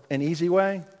for an easy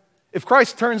way? If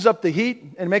Christ turns up the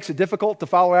heat and makes it difficult to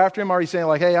follow after him, are you saying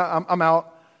like, hey, I'm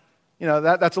out? You know,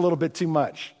 that's a little bit too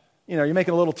much. You know, you're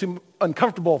making it a little too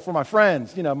uncomfortable for my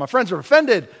friends. You know, my friends are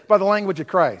offended by the language of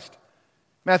Christ.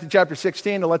 Matthew chapter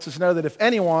 16 lets us know that if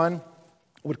anyone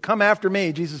would come after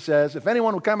me, Jesus says, if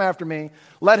anyone would come after me,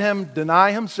 let him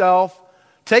deny himself,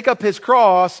 take up his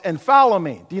cross, and follow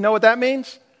me. Do you know what that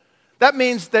means? That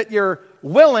means that you're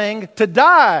willing to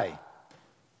die.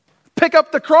 Pick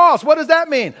up the cross. What does that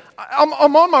mean?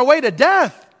 I'm on my way to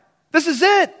death. This is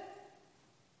it.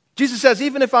 Jesus says,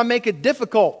 even if I make it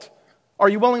difficult, are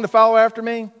you willing to follow after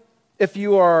me? If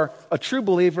you are a true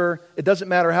believer, it doesn't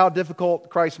matter how difficult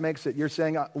Christ makes it. You're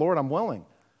saying, Lord, I'm willing.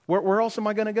 Where else am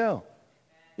I going to go?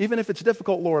 Even if it's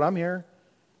difficult, Lord, I'm here.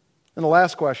 And the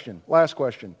last question.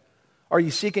 Are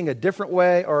you seeking a different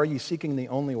way, or are you seeking the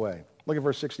only way? Look at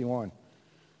verse 61.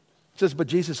 It says, but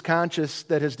Jesus, conscious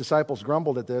that his disciples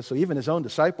grumbled at this, so even his own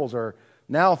disciples are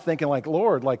now thinking like,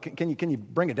 Lord, like, can you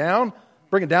bring it down?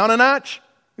 Bring it down a notch?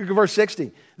 Look at verse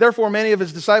 60. Therefore, many of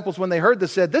his disciples, when they heard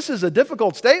this, said, this is a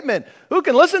difficult statement. Who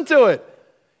can listen to it?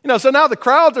 You know, so now the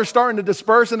crowds are starting to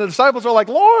disperse, and the disciples are like,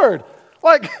 Lord,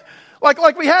 like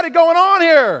we had it going on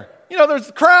here. You know,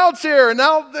 there's crowds here, and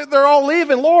now they're all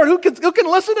leaving. Lord, who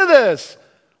can listen to this?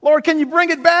 Lord, can you bring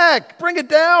it back? Bring it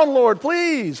down, Lord,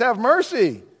 please. Have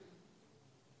mercy.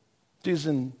 Jesus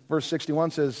in verse 61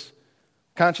 says,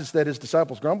 conscious that his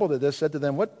disciples grumbled at this, said to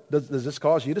them, what does this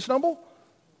cause you to stumble?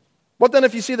 What then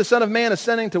if you see the Son of Man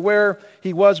ascending to where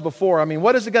he was before? I mean,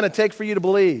 what is it going to take for you to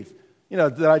believe? You know,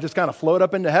 did I just kind of float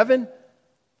up into heaven?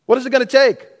 What is it going to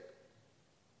take?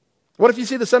 What if you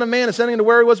see the Son of Man ascending to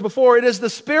where he was before? It is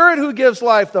the Spirit who gives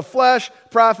life. The flesh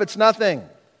profits nothing.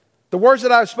 The words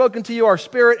that I have spoken to you are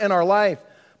spirit and are life.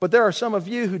 But there are some of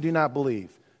you who do not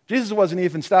believe. Jesus wasn't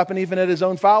even stopping even at his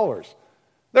own followers.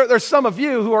 There's some of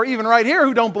you who are even right here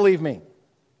who don't believe me.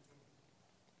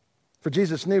 For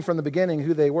Jesus knew from the beginning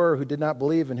who they were who did not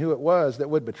believe and who it was that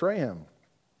would betray him.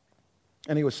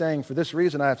 And he was saying, for this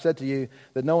reason I have said to you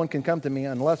that no one can come to me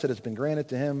unless it has been granted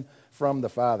to him from the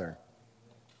Father.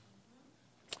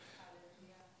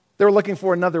 They were looking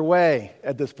for another way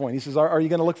at this point. He says, are you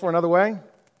going to look for another way?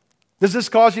 Does this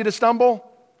cause you to stumble?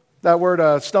 That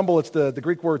word stumble, it's the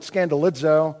Greek word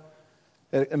scandalizo.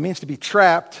 It means to be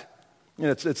trapped. You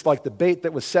know, it's like the bait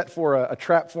that was set for a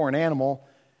trap for an animal.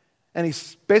 And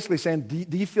he's basically saying,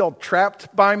 do you feel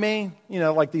trapped by me? You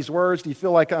know, like these words, do you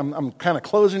feel like I'm kind of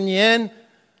closing you in?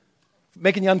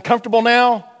 Making you uncomfortable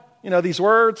now? You know, these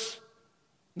words.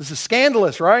 This is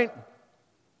scandalous, right?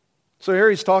 So here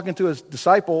he's talking to his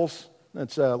disciples.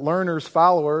 It's learners,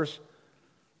 followers.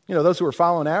 You know, those who were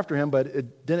following after him, but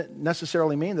it didn't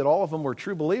necessarily mean that all of them were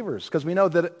true believers, because we know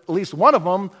that at least one of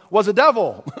them was a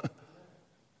devil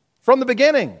from the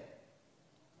beginning.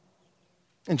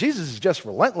 And Jesus is just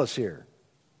relentless here.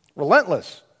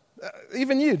 Relentless.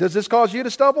 Even you, does this cause you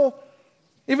to stumble?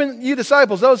 Even you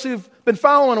disciples, those who've been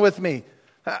following with me.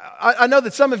 I know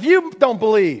that some of you don't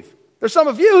believe. There's some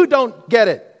of you who don't get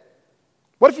it.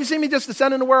 What if you see me just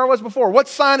descending to where I was before? What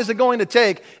sign is it going to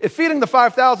take? If feeding the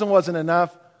 5,000 wasn't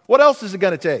enough, what else is it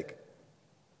going to take?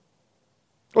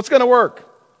 What's going to work?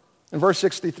 In verse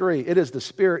 63, it is the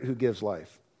Spirit who gives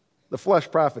life. The flesh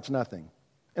profits nothing.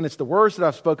 And it's the words that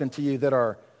I've spoken to you that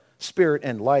are spirit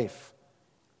and life.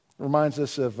 It reminds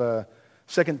us of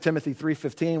 2 Timothy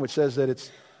 3:15, which says that it's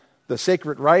the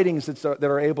sacred writings that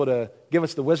are able to give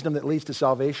us the wisdom that leads to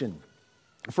salvation.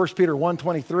 1 Peter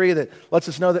 1:23 that lets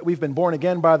us know that we've been born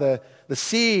again by the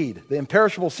seed, the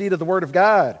imperishable seed of the Word of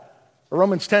God. Or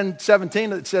Romans 10:17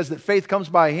 that says that faith comes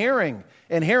by hearing,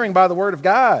 and hearing by the Word of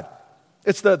God.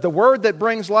 It's the Word that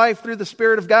brings life through the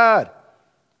Spirit of God.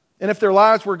 And if their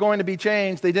lives were going to be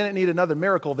changed, they didn't need another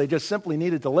miracle. They just simply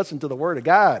needed to listen to the Word of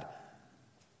God.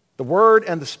 The Word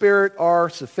and the Spirit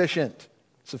are sufficient.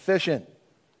 Sufficient.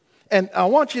 And I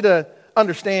want you to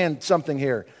understand something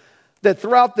here. That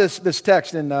throughout this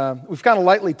text, and we've kind of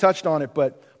lightly touched on it,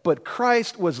 but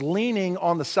Christ was leaning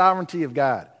on the sovereignty of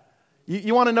God.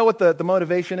 You want to know what the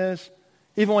motivation is?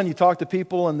 Even when you talk to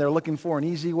people and they're looking for an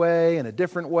easy way and a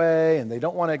different way, and they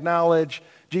don't want to acknowledge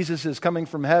Jesus is coming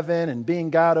from heaven and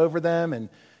being God over them, and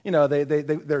you know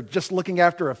they're just looking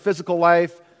after a physical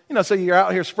life. You know, so you're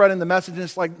out here spreading the message, and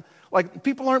it's like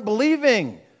people aren't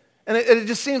believing, and it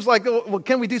just seems like, well,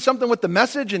 can we do something with the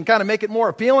message and kind of make it more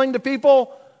appealing to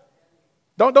people?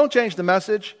 Don't change the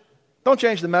message. Don't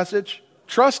change the message.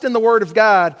 Trust in the Word of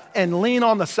God and lean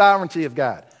on the sovereignty of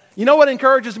God. You know what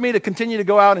encourages me to continue to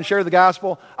go out and share the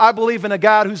gospel? I believe in a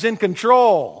God who's in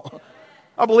control.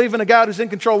 I believe in a God who's in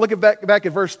control. Look back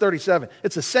at verse 37.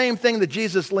 It's the same thing that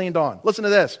Jesus leaned on. Listen to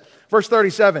this. Verse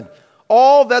 37.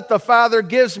 All that the Father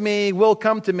gives me will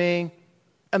come to me,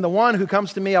 and the one who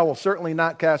comes to me I will certainly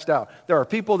not cast out. There are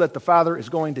people that the Father is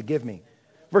going to give me.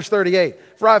 Verse 38.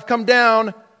 For I've come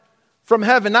down from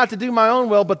heaven not to do my own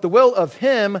will, but the will of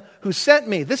him who sent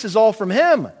me. This is all from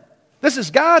him. This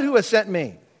is God who has sent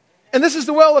me. And this is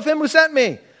the will of him who sent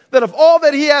me, that of all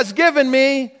that he has given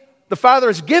me, the Father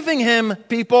is giving him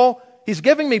people. He's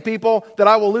giving me people that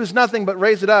I will lose nothing but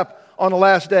raise it up on the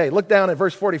last day. Look down at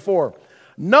verse 44.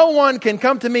 No one can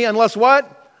come to me unless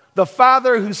what? The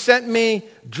Father who sent me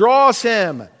draws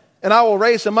him, and I will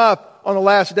raise him up on the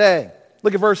last day.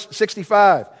 Look at verse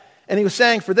 65. And he was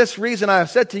saying, for this reason I have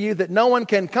said to you that no one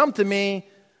can come to me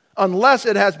unless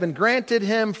it has been granted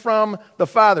him from the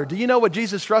Father. Do you know what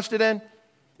Jesus trusted in?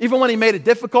 Even when he made it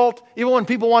difficult, even when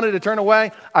people wanted to turn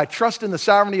away, I trust in the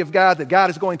sovereignty of God that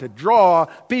God is going to draw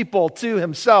people to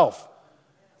himself.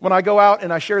 When I go out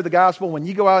and I share the gospel, when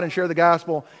you go out and share the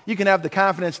gospel, you can have the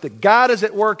confidence that God is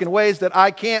at work in ways that I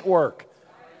can't work.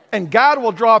 And God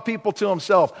will draw people to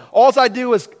himself. All I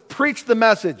do is preach the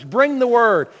message, bring the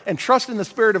word, and trust in the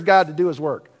Spirit of God to do his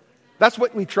work. That's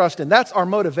what we trust in. That's our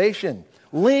motivation.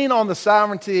 Lean on the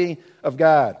sovereignty of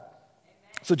God.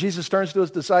 So Jesus turns to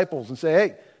his disciples and says,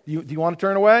 hey, do you want to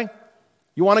turn away?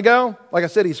 You want to go? Like I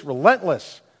said, he's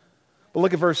relentless. But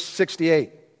look at verse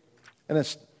 68. And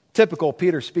it's typical.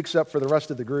 Peter speaks up for the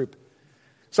rest of the group.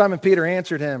 Simon Peter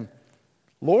answered him,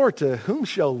 Lord, to whom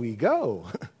shall we go?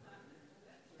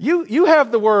 You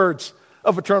have the words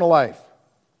of eternal life.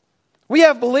 We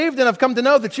have believed and have come to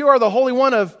know that you are the Holy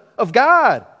One of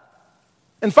God.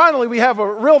 And finally, we have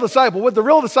a real disciple. Would the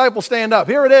real disciple stand up?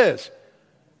 Here it is.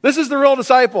 This is the real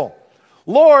disciple.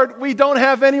 Lord, we don't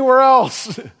have anywhere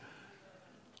else.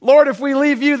 Lord, if we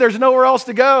leave you, there's nowhere else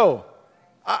to go.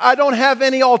 I don't have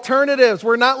any alternatives.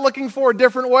 We're not looking for a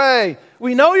different way.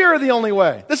 We know you're the only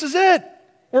way. This is it.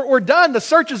 We're done. The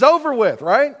search is over with,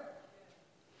 right?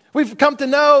 We've come to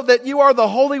know that you are the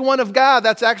Holy One of God.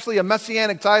 That's actually a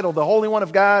messianic title, the Holy One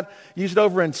of God, used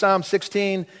over in Psalm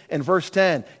 16 and verse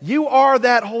 10. You are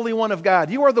that Holy One of God.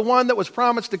 You are the one that was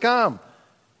promised to come.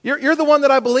 You're the one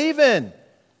that I believe in.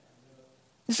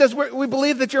 He says, we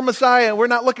believe that you're Messiah and we're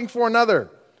not looking for another.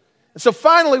 And so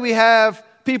finally we have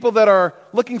people that are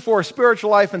looking for a spiritual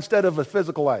life instead of a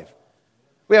physical life.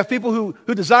 We have people who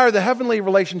desire the heavenly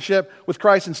relationship with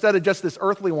Christ instead of just this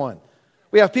earthly one.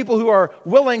 We have people who are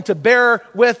willing to bear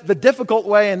with the difficult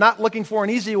way and not looking for an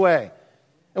easy way.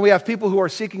 And we have people who are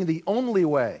seeking the only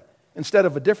way instead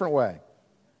of a different way.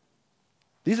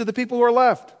 These are the people who are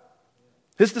left.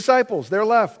 His disciples, they're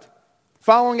left,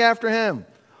 following after him.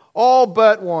 All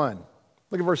but one.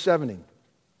 Look at verse 70.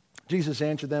 Jesus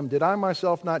answered them, did I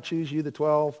myself not choose you, the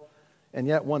 12, and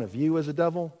yet one of you is a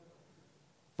devil?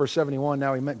 Verse 71,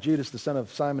 now he meant Judas, the son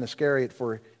of Simon Iscariot,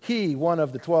 for he, one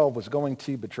of the 12, was going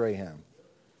to betray him.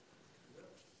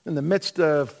 In the midst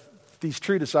of these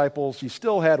true disciples, you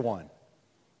still had one.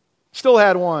 Still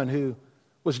had one who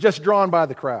was just drawn by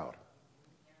the crowd.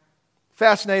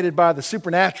 Fascinated by the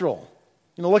supernatural.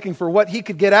 Looking for what he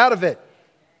could get out of it.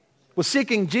 Was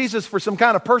seeking Jesus for some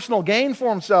kind of personal gain for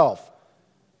himself.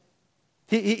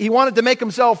 He wanted to make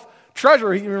himself treasure.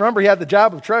 Remember, he had the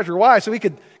job of treasure. Why? So he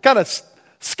could kind of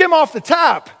skim off the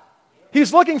top.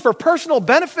 He's looking for personal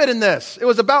benefit in this. It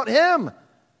was about him.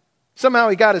 Somehow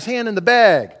he got his hand in the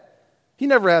bag. He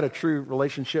never had a true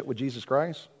relationship with Jesus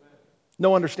Christ.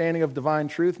 No understanding of divine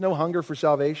truth. No hunger for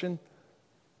salvation.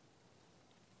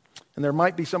 And there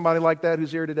might be somebody like that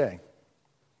who's here today.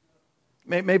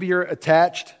 Maybe you're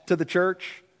attached to the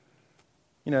church.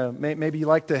 Maybe you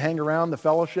like to hang around the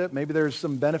fellowship. Maybe there's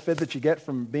some benefit that you get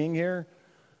from being here.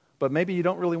 But maybe you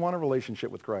don't really want a relationship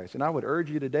with Christ. And I would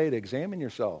urge you today to examine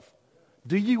yourself.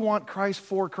 Do you want Christ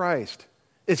for Christ?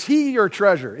 Is he your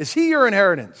treasure? Is he your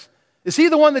inheritance? Is he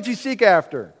the one that you seek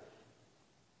after?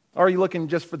 Or are you looking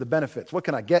just for the benefits? What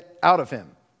can I get out of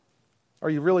him? Are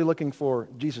you really looking for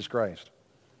Jesus Christ?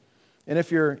 And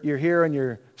if you're here and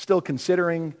you're still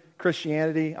considering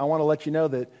Christianity, I want to let you know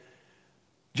that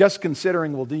just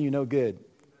considering will do you no good.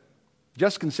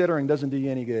 Just considering doesn't do you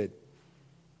any good.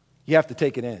 You have to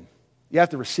take it in. You have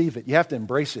to receive it. You have to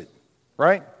embrace it.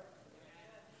 Right?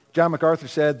 John MacArthur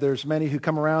said there's many who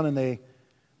come around and they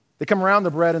come around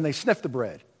the bread and they sniff the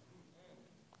bread.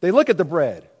 They look at the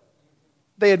bread.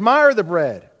 They admire the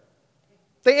bread.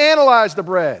 They analyze the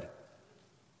bread.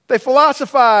 They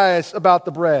philosophize about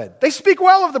the bread. They speak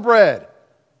well of the bread.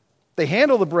 They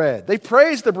handle the bread. They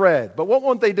praise the bread. But what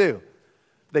won't they do?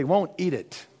 They won't eat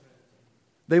it.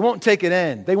 They won't take it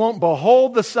in. They won't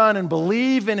behold the Son and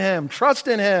believe in him, trust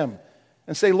in him,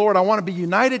 and say, Lord, I want to be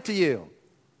united to you.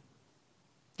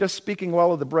 Just speaking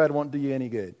well of the bread won't do you any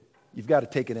good. You've got to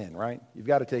take it in, right? You've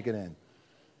got to take it in.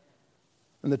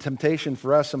 And the temptation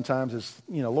for us sometimes is,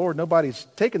 Lord, nobody's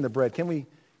taking the bread. Can we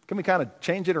kind of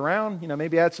change it around?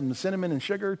 Maybe add some cinnamon and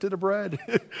sugar to the bread.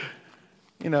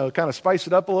 Kind of spice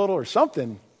it up a little or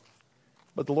something.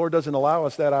 But the Lord doesn't allow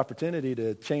us that opportunity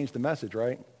to change the message,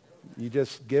 right? You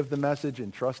just give the message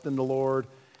and trust in the Lord.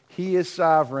 He is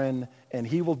sovereign, and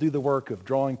he will do the work of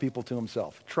drawing people to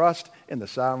himself. Trust in the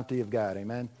sovereignty of God.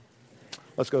 Amen?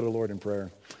 Let's go to the Lord in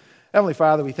prayer. Heavenly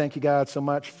Father, we thank you, God, so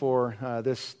much for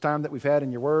this time that we've had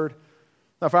in your word.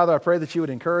 Now, Father, I pray that you would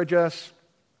encourage us.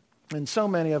 And so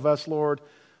many of us, Lord,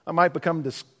 might become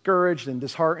discouraged and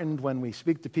disheartened when we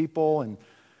speak to people. And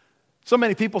so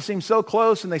many people seem so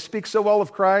close and they speak so well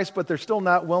of Christ, but they're still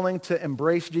not willing to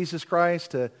embrace Jesus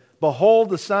Christ, to behold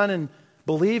the Son and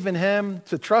believe in him,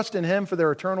 to trust in him for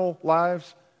their eternal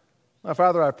lives. Now,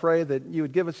 Father, I pray that you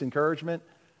would give us encouragement,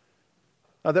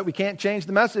 that we can't change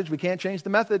the message, we can't change the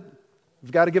method.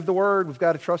 We've got to give the word, we've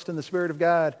got to trust in the Spirit of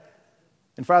God.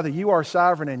 And Father, you are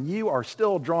sovereign and you are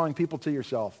still drawing people to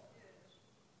yourself.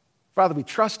 Father, we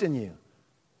trust in you.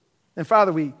 And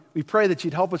Father, we pray that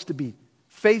you'd help us to be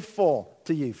faithful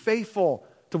to you, faithful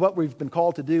to what we've been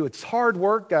called to do. It's hard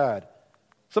work, God.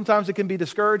 Sometimes it can be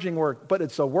discouraging work, but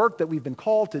it's a work that we've been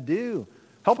called to do.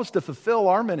 Help us to fulfill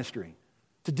our ministry,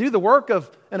 to do the work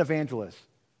of an evangelist.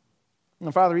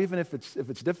 And Father, even if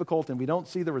it's difficult and we don't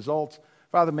see the results,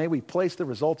 Father, may we place the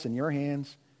results in your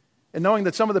hands. And knowing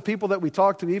that some of the people that we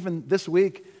talk to even this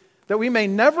week, that we may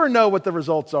never know what the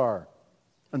results are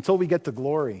until we get to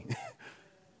glory.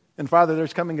 And Father,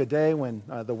 there's coming a day when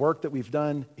the work that we've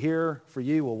done here for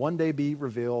you will one day be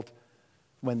revealed,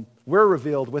 when we're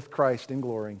revealed with Christ in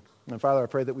glory. And Father, I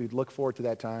pray that we'd look forward to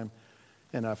that time.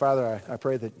 And Father, I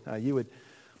pray that you would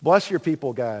bless your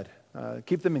people, God.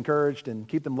 Keep them encouraged and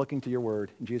keep them looking to your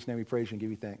word. In Jesus' name we praise you and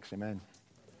give you thanks. Amen.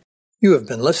 You have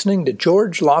been listening to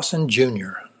George Lawson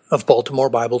Jr. of Baltimore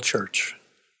Bible Church.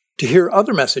 To hear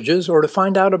other messages or to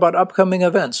find out about upcoming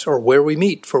events or where we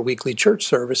meet for weekly church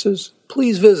services,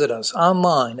 please visit us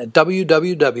online at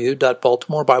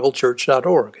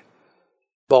www.baltimorebiblechurch.org.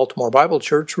 Baltimore Bible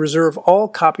Church reserve all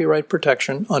copyright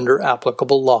protection under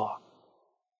applicable law.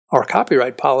 Our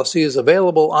copyright policy is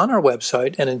available on our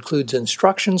website and includes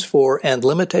instructions for and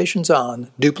limitations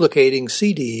on duplicating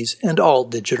CDs and all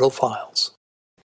digital files.